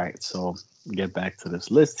right, so get back to this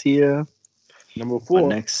list here. Number 4. My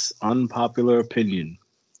next unpopular opinion.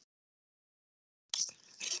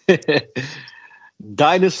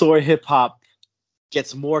 Dinosaur hip hop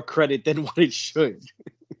gets more credit than what it should.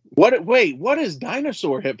 What is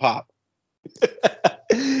dinosaur hip hop?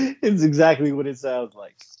 It's exactly what it sounds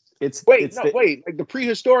like. Like the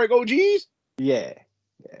prehistoric OGs? Yeah.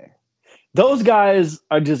 Those guys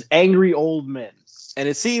are just angry old men, and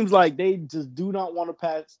it seems like they just do not want to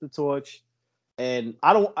pass the torch. And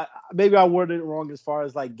maybe I worded it wrong as far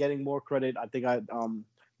as like getting more credit. I think I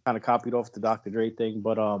kind of copied off the Dr. Dre thing,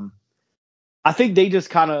 but I think they just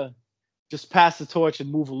kind of just pass the torch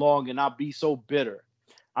and move along and not be so bitter.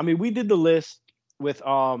 I mean, we did the list with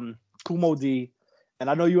Kumo D, and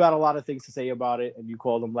I know you had a lot of things to say about it, and you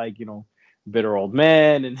called him like, you know, bitter old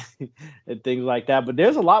man and and things like that. But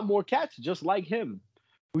there's a lot more cats just like him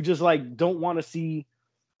who just like don't want to see,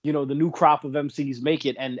 you know, the new crop of MCs make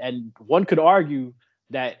it. And one could argue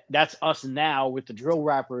that that's us now with the drill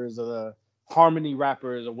rappers or the harmony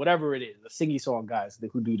rappers or whatever it is, the singy song guys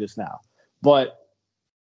who do this now. But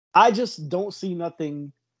I just don't see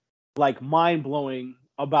nothing like mind blowing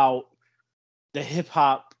about the hip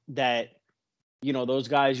hop that, you know, those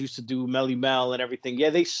guys used to do, Melly Mel and everything. Yeah,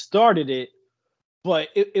 they started it, but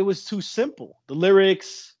it was too simple. The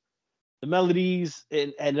lyrics, the melodies,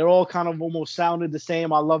 and it all kind of almost sounded the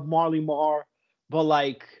same. I love Marley Marl, but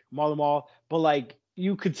like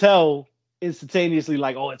you could tell instantaneously,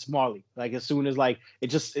 like, oh, it's Marley. Like as soon as like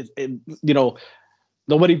it you know,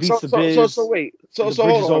 nobody beats the biz. So wait. So hold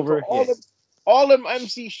on. Over. All them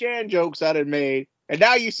MC Shan jokes I done made, and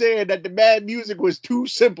now you saying that the bad music was too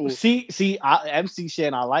simple. See, MC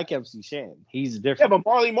Shan, I like MC Shan. He's different. Yeah, but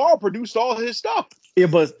Marley Marl produced all his stuff. Yeah,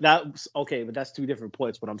 but that's okay. But that's two different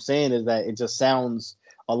points. What I'm saying is that it just sounds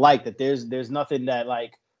alike. That there's nothing that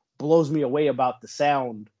like blows me away about the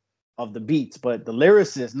sound of the beats. But the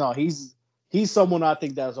lyricist, no, he's someone I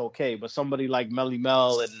think that's okay. But somebody like Melly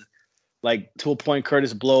Mel and like to a point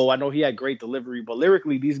Curtis Blow, I know he had great delivery, but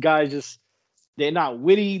lyrically these guys just, they're not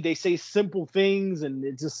witty. They say simple things, and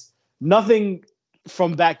it just nothing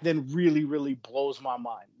from back then really, really blows my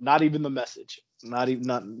mind. Not even the message. None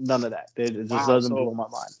of that. It just doesn't blow my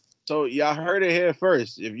mind. So y'all heard it here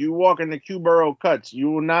first. If you walk in the Q-Borough Cuts, you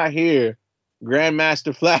will not hear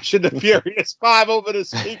Grandmaster Flash and the Furious 5 over the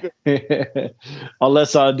speaker.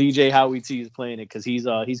 Unless DJ Howie T is playing it, because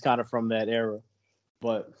he's kind of from that era.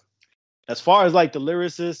 But as far as like the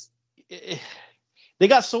lyricists, they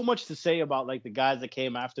got so much to say about like the guys that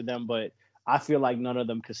came after them, but I feel like none of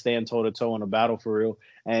them could stand toe to toe in a battle for real.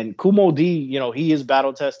 And Kumo D, you know, he is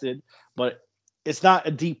battle tested, but it's not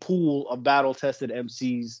a deep pool of battle tested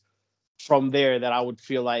MCs from there that I would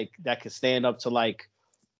feel like that could stand up to like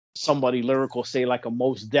somebody lyrical, say like a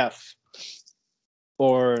Mos Def,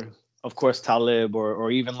 or of course Talib,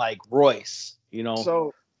 or even like Royce. You know,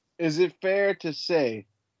 So, is it fair to say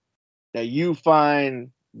that you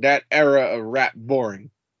find that era of rap boring?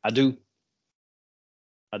 I do.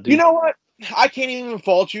 You know what? I can't even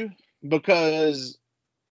fault you because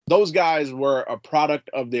those guys were a product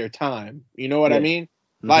of their time. You know what I Yeah. mean?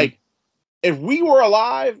 Mm-hmm. Like, if we were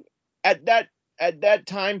alive at that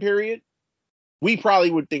time period, we probably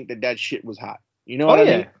would think that shit was hot. You know what I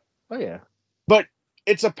mean? Oh yeah. But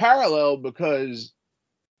it's a parallel because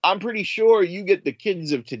I'm pretty sure you get the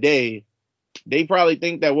kids of today, they probably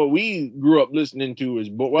think that what we grew up listening to is,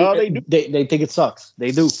 but well, they do. They think it sucks.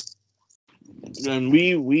 They do. And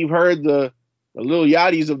we've heard the Lil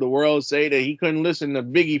Yachty's of the world say that he couldn't listen to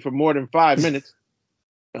Biggie for more than 5 minutes.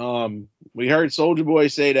 We heard Soulja Boy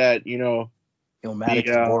say that, you know, Illmatic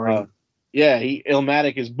is boring.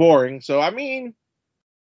 Illmatic is boring. So I mean,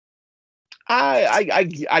 I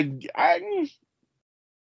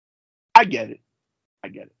get it. I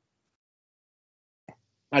get it.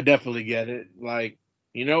 I definitely get it. Like,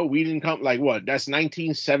 you know, we didn't come like what? That's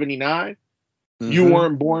 1979. Mm-hmm. You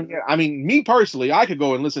weren't born yet. I mean, me personally, I could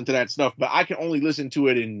go and listen to that stuff, but I can only listen to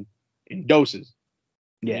it in doses.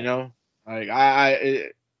 Yeah. You know, like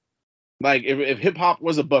like if hip hop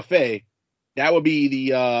was a buffet, that would be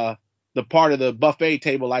the part of the buffet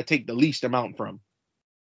table I take the least amount from.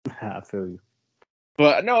 I feel you.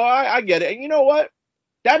 But no, I get it. And you know what?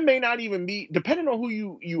 That may not even be, depending on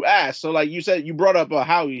who you ask. So like you said, you brought up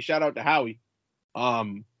Howie. Shout out to Howie.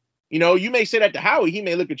 You know, you may say that to Howie, he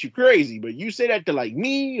may look at you crazy, but you say that to like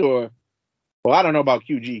me or, well, I don't know about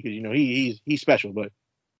QG because you know he's special, but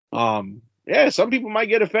yeah, some people might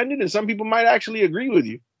get offended and some people might actually agree with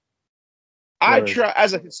you. I try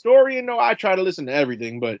as a historian, though, I try to listen to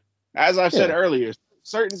everything, but as I said earlier,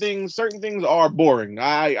 certain things are boring.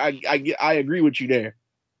 I agree with you there.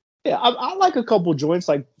 Yeah, I like a couple joints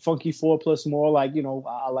like Funky 4 Plus More. Like, you know,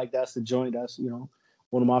 I like that's the joint. That's, you know,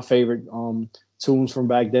 one of my favorite tunes from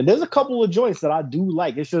back then. There's a couple of joints that I do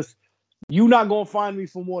like. It's just you not gonna find me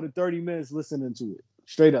for more than 30 minutes listening to it.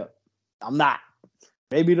 Straight up, I'm not.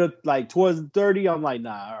 Maybe towards the 30, I'm like,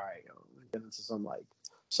 nah, all right, get into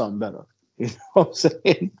something better. You know what I'm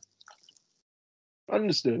saying?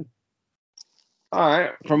 Understood. All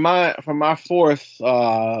right, from my fourth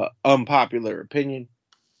unpopular opinion,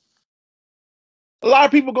 a lot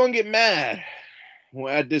of people gonna get mad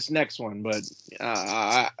at this next one, but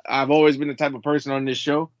I've always been the type of person on this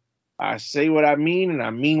show. I say what I mean, and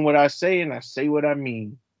I mean what I say, and I say what I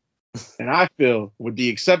mean. And I feel, with the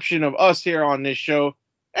exception of us here on this show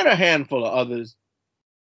and a handful of others,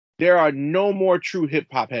 there are no more true hip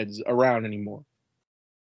hop heads around anymore.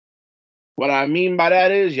 What I mean by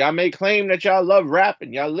that is, y'all may claim that y'all love rap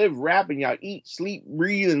and y'all live rap and y'all eat, sleep,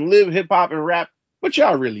 breathe, and live hip hop and rap, but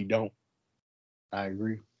y'all really don't. I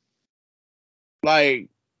agree. Like,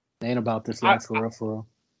 ain't about this life for real.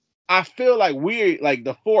 I feel like we're like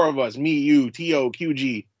the four of us, me, you, T.O.,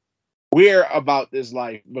 QG, we're about this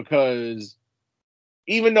life because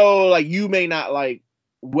even though like you may not like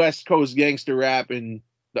West Coast gangster rap and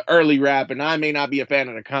the early rap, and I may not be a fan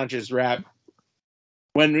of the conscious rap,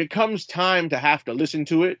 when it comes time to have to listen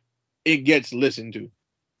to it, it gets listened to.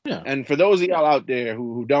 Yeah. And for those of y'all out there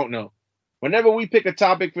who don't know, whenever we pick a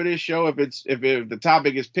topic for this show, if the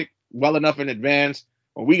topic is picked well enough in advance,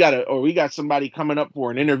 or we got somebody coming up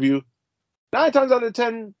for an interview, 9 times out of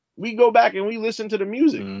 10, we go back and we listen to the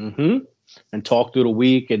music. Mm-hmm. And talk through the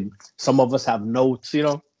week, and some of us have notes, you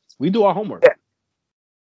know. We do our homework. Yeah.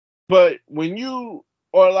 But when you,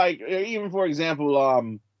 or like, even for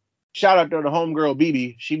example, shout out to the homegirl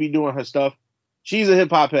BB, she be doing her stuff. She's a hip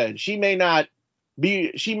hop head. She may not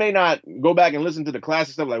go back and listen to the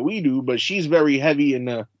classic stuff like we do, but she's very heavy in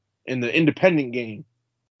the independent game.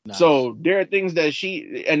 Nice. So there are things that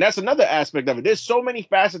and that's another aspect of it. There's so many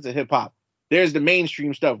facets of hip hop. There's the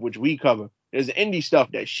mainstream stuff, which we cover. There's the indie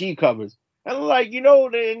stuff that she covers. And like, you know,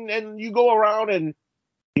 and you go around and,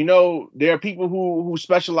 you know, there are people who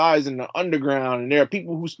specialize in the underground, and there are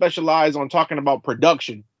people who specialize on talking about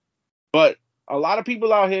production. But a lot of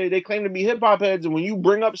people out here, they claim to be hip hop heads. And when you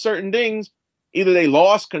bring up certain things, either they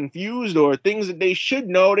lost, confused, or things that they should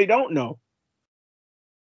know, they don't know.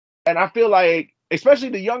 And I feel like, especially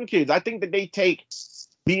the young kids, I think that they take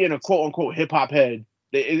being a quote unquote hip hop head,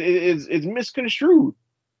 it's misconstrued.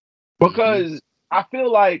 Because I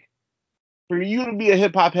feel like for you to be a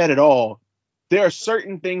hip hop head at all, there are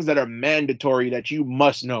certain things that are mandatory that you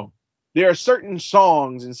must know. There are certain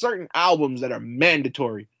songs and certain albums that are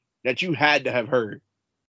mandatory. that you had to have heard.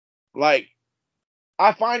 Like,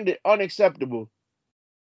 I find it unacceptable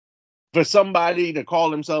for somebody to call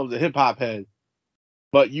themselves a hip hop head,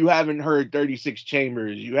 but you haven't heard 36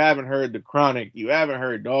 Chambers, you haven't heard The Chronic, you haven't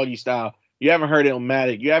heard Doggy Style, you haven't heard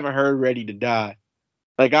Illmatic, you haven't heard Ready to Die.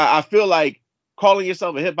 Like, I feel like calling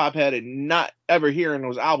yourself a hip hop head and not ever hearing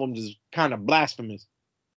those albums is kind of blasphemous.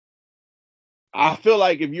 I feel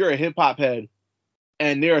like if you're a hip hop head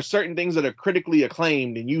and there are certain things that are critically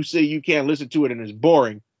acclaimed and you say you can't listen to it and it's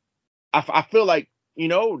boring, I feel like, you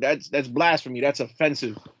know, that's blasphemy. That's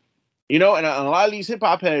offensive. You know, and a lot of these hip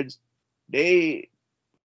hop heads, they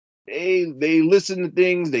listen to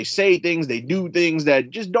things, they say things, they do things that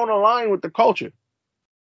just don't align with the culture.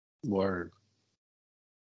 Word.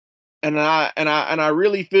 And I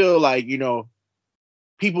really feel like, you know,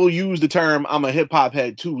 people use the term "I'm a hip hop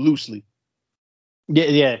head" too loosely.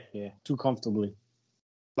 Yeah, too comfortably.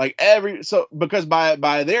 Like because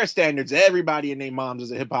by their standards, everybody and their moms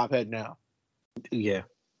is a hip hop head now. Yeah.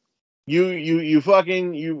 You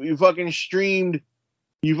fucking streamed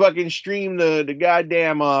the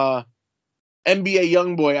goddamn NBA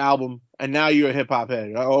YoungBoy album, and now you're a hip hop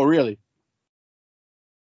head. Oh, really?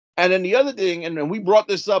 And then the other thing, and we brought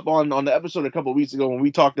this up on the episode a couple of weeks ago when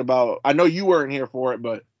we talked about, I know you weren't here for it,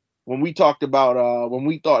 but when we talked about when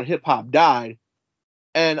we thought hip hop died,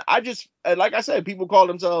 and like I said, people call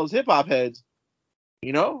themselves hip hop heads.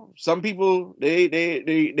 You know, some people they've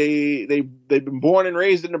been born and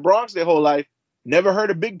raised in the Bronx their whole life, never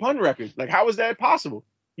heard a Big Pun record. Like, how is that possible?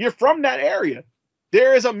 You're from that area.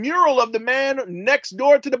 There is a mural of the man next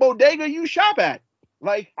door to the bodega you shop at.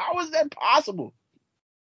 Like, how is that possible?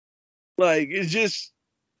 Like, it's just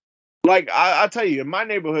like I tell you, in my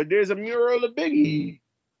neighborhood, there's a mural of Biggie.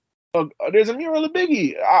 There's a mural of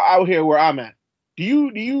Biggie out here where I'm at. Do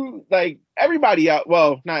you like everybody out?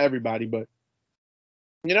 Well, not everybody, but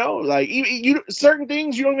you know, like you certain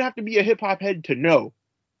things you don't even have to be a hip hop head to know.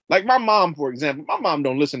 Like my mom, for example, my mom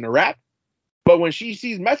don't listen to rap, but when she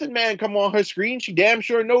sees Method Man come on her screen, she damn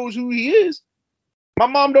sure knows who he is. My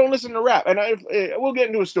mom don't listen to rap, and we'll get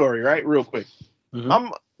into a story right real quick.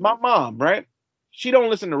 Mm-hmm. My mom, right? She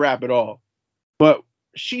don't listen to rap at all, but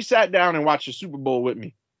she sat down and watched the Super Bowl with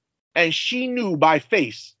me, and she knew by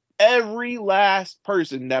face every last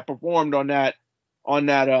person that performed on that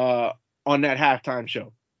halftime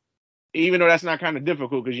show. Even though that's not kind of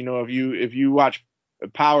difficult because, you know, if you watch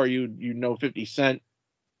Power, you know 50 Cent.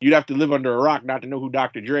 You'd have to live under a rock not to know who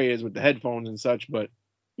Dr. Dre is with the headphones and such. But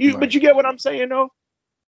you get what I'm saying, though.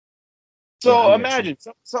 So yeah, imagine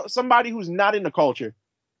somebody who's not in the culture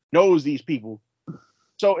knows these people.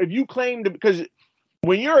 So if you claim to, because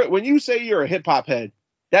when you say you're a hip hop head,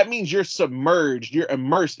 that means you're submerged, you're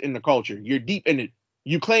immersed in the culture, you're deep in it.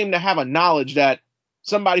 You claim to have a knowledge that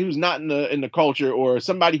somebody who's not in the culture, or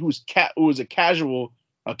somebody who is a casual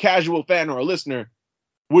fan or a listener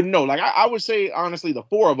wouldn't know. Like I would say, honestly, the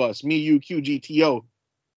four of us, me, you, QGTO,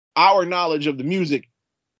 our knowledge of the music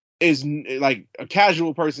is like a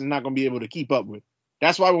casual person is not going to be able to keep up with.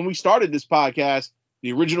 That's why when we started this podcast,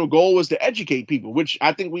 the original goal was to educate people, which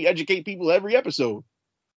I think we educate people every episode.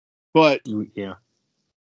 But yeah,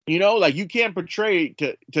 you know, like you can't portray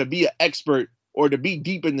to be an expert or to be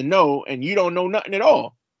deep in the know, and you don't know nothing at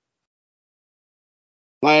all.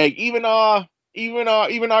 Like even our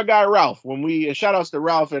guy Ralph, when we shout outs to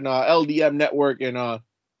Ralph and LDM Network and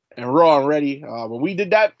Raw and Ready, when we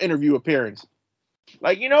did that interview appearance,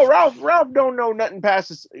 like, you know, Ralph don't know nothing past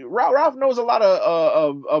this. Ralph knows a lot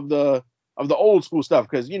of the old school stuff,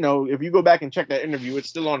 because, you know, if you go back and check that interview, it's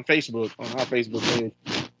still on Facebook, on our Facebook page,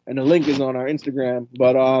 and the link is on our Instagram.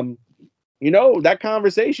 But you know, that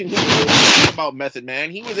conversation, he was able to talk about Method Man.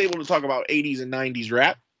 He was able to talk about 80s and 90s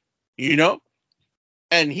rap, you know,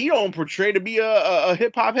 and he don't portray to be a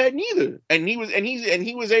hip hop head neither. And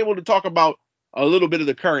he was able to talk about a little bit of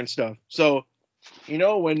the current stuff. So, you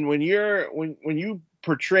know, when you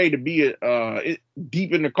portray to be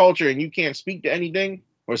deep in the culture and you can't speak to anything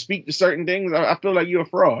or speak to certain things, I feel like you're a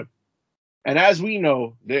fraud. And as we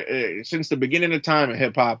know, since the beginning of time in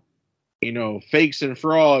hip hop, you know, fakes and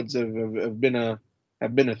frauds have been a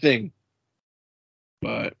thing.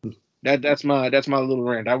 But that's my little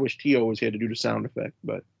rant. I wish Tio was here to do the sound effect,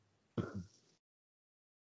 but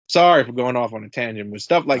sorry for going off on a tangent. But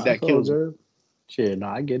stuff like that kills me. Shit, no,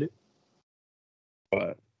 I get it.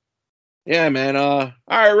 But yeah, man. All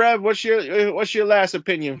right, Rev. What's your last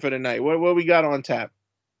opinion for the night? What we got on tap?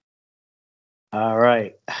 All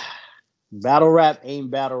right. Battle rap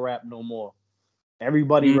ain't battle rap no more.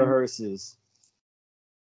 Everybody rehearses.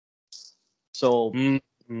 So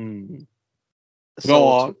Go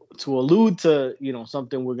on. To allude to, you know,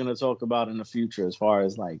 something we're gonna talk about in the future as far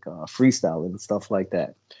as like freestyle and stuff like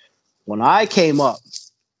that. When I came up,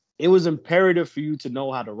 it was imperative for you to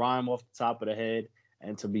know how to rhyme off the top of the head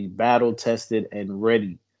and to be battle tested and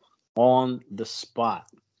ready on the spot.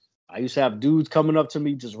 I used to have dudes coming up to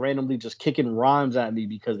me just randomly just kicking rhymes at me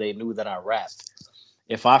because they knew that I rapped.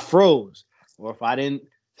 If I froze or if I didn't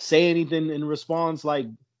say anything in response like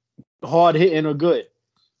hard hitting or good,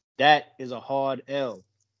 that is a hard L.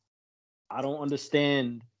 I don't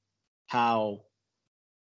understand how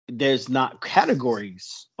there's not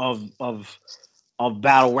categories of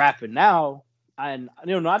battle rapping now. And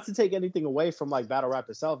you know, not to take anything away from like battle rap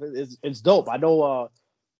itself, it's dope. I know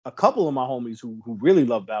a couple of my homies who really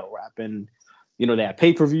love battle rap, and you know they have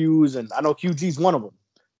pay-per-views, and I know QG's one of them.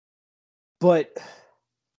 But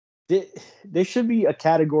there should be a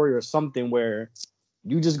category or something where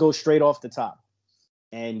you just go straight off the top,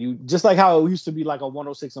 and you just like how it used to be like a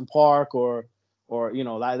 106 in Park or you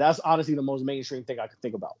know like, that's honestly the most mainstream thing I could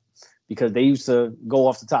think about, because they used to go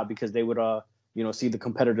off the top because they would you know see the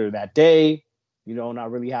competitor that day, you know, not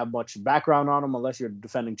really have much background on them unless you're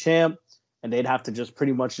defending champ, and they'd have to just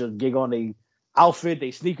pretty much just gig on their outfit,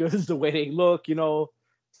 their sneakers, the way they look, you know.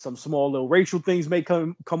 Some small little racial things may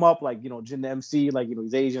come up, like, you know, Jin the MC, like, you know,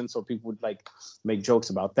 he's Asian, so people would like make jokes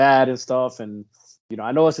about that and stuff. And, you know,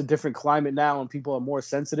 I know it's a different climate now and people are more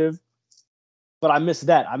sensitive, but I miss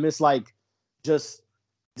that. I miss like just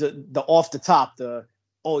the off the top,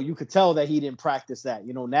 oh, you could tell that he didn't practice that.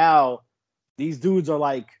 You know, now these dudes are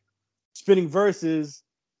like spinning verses,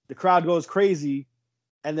 the crowd goes crazy,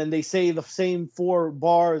 and then they say the same 4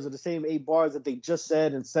 bars or the same 8 bars that they just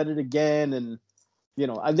said and said it again. And, you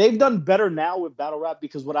know, they've done better now with battle rap,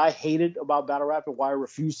 because what I hated about battle rap and why I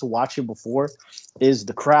refused to watch it before is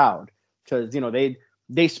the crowd. Because, you know,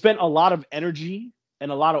 they spent a lot of energy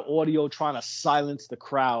and a lot of audio trying to silence the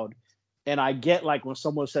crowd. And I get like when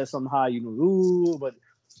someone says something high, you know, ooh, but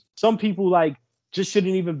some people like just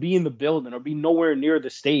shouldn't even be in the building or be nowhere near the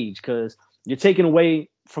stage, because you're taking away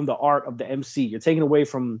from the art of the MC. You're taking away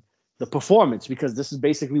from the performance, because this is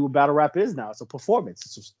basically what battle rap is now. It's a performance.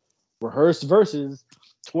 It's just rehearsed verses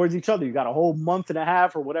towards each other. You got a whole month and a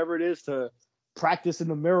half or whatever it is to practice in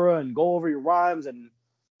the mirror and go over your rhymes, and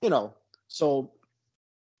you know. So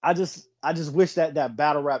I just wish that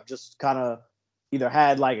battle rap just kind of either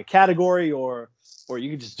had like a category or you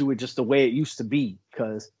could just do it just the way it used to be,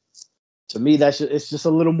 because to me it's just a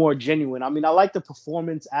little more genuine. I mean, I like the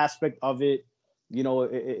performance aspect of it. You know,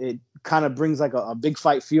 it kind of brings like a big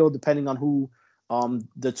fight feel depending on who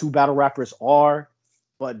the 2 battle rappers are.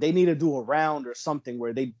 But they need to do a round or something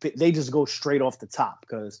where they just go straight off the top.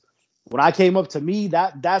 Because when I came up, to me,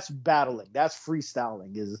 that's battling. That's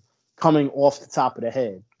freestyling, is coming off the top of the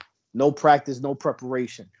head. No practice, no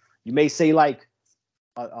preparation. You may say like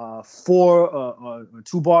 4 or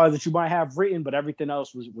 2 bars that you might have written, but everything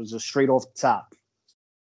else was just straight off the top.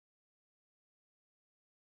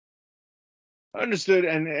 Understood.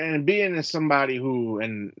 And being as somebody who,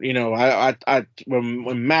 and you know, I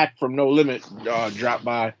when Matt from No Limit dropped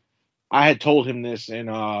by, I had told him this in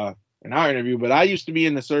our interview, but I used to be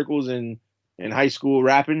in the circles in high school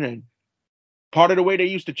rapping, and part of the way they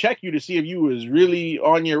used to check you to see if you was really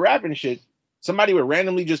on your rapping shit, somebody would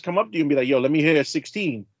randomly just come up to you and be like, yo, let me hear a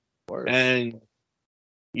 16. Word. And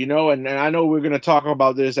you know, and I know we're gonna talk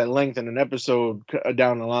about this at length in an episode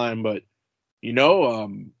down the line, but you know,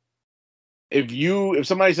 if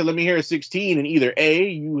somebody said, let me hear a 16, and either A,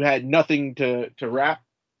 you had nothing to rap,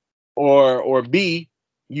 or B,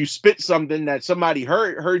 you spit something that somebody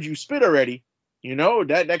heard you spit already, you know,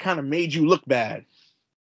 that kind of made you look bad.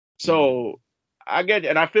 So I get,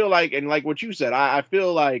 and I feel like, and like what you said, I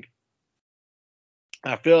feel like,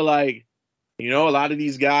 you know, a lot of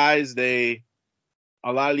these guys, they're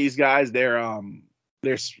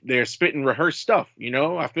spitting rehearsed stuff, you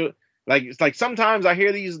know. I feel like it's like sometimes I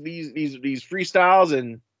hear these freestyles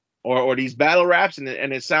and or these battle raps, and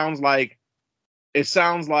it sounds like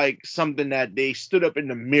something that they stood up in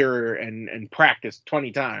the mirror and practiced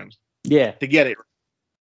 20 times to get it.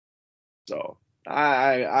 So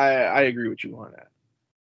I agree with you on that.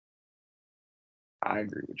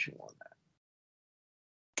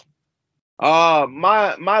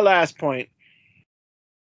 My last point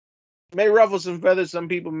may ruffle some feathers. Some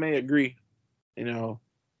people may agree, you know,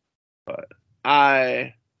 but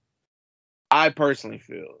I personally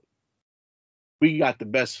feel we got the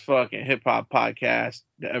best fucking hip hop podcast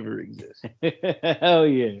to ever exist. Hell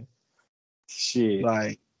yeah. Shit.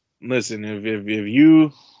 Like, listen, if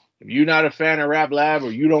you're not a fan of Rap Lab,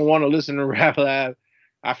 or you don't want to listen to Rap Lab,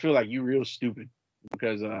 I feel like you real stupid,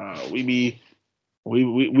 because we be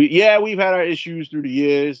we've had our issues through the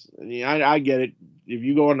years. I get it. If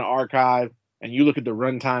you go in the archive and you look at the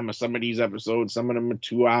runtime of some of these episodes, some of them are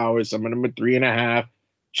 2 hours, some of them are 3.5.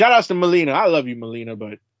 Shout outs to Melina. I love you, Melina,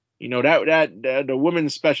 but that the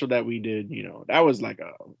women's special that we did, that was like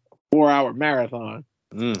a 4-hour marathon.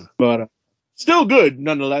 But still good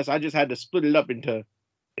nonetheless. I just had to split it up into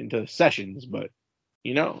sessions, but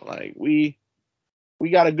like we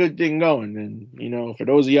got a good thing going. And for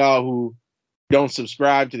those of y'all who don't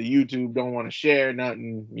subscribe to the YouTube, don't want to share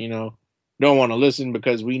nothing, don't want to listen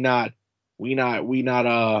because we not DJ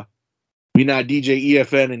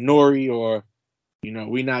EFN and Nori, or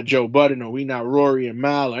we not Joe Budden, or we not Rory and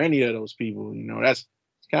Mal, or any of those people. That's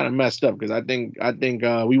kind of messed up, because I think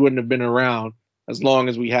we wouldn't have been around as long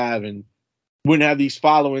as we have, and wouldn't have these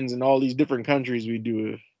followings in all these different countries we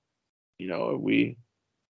do if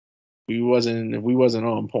we wasn't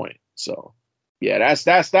on point. So yeah,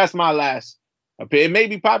 that's my last opinion. It may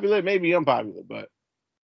be popular, it may be unpopular, but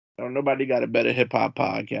nobody got a better hip hop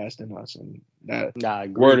podcast than us, and that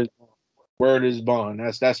word is bond.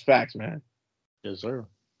 That's facts, man. Yes, sir.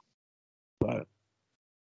 But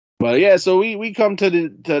yeah, so we come to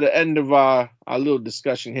the end of our little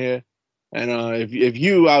discussion here, and if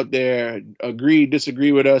you out there agree,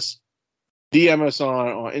 disagree with us, DM us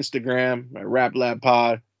on Instagram at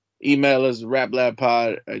RapLabPod, email us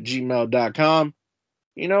raplabpod@gmail.com.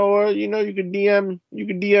 Or you can DM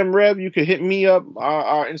Rev, you can hit me up.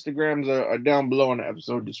 Our Instagrams are down below in the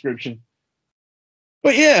episode description.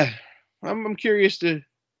 But yeah, I'm curious to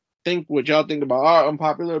think what y'all think about our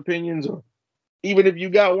unpopular opinions, or even if you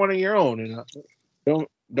got one of your own. And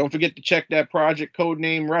don't forget to check that project,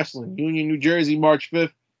 Codename Wrestling, Union, New Jersey, March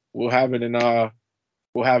 5th. We'll have it in our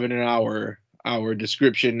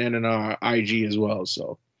description and in our IG as well.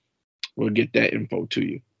 So we'll get that info to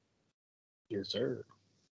you. Yes, sir.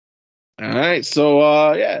 All right.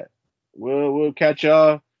 So yeah, we'll catch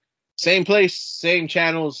y'all same place, same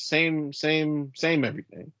channels, same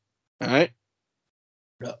everything. All right.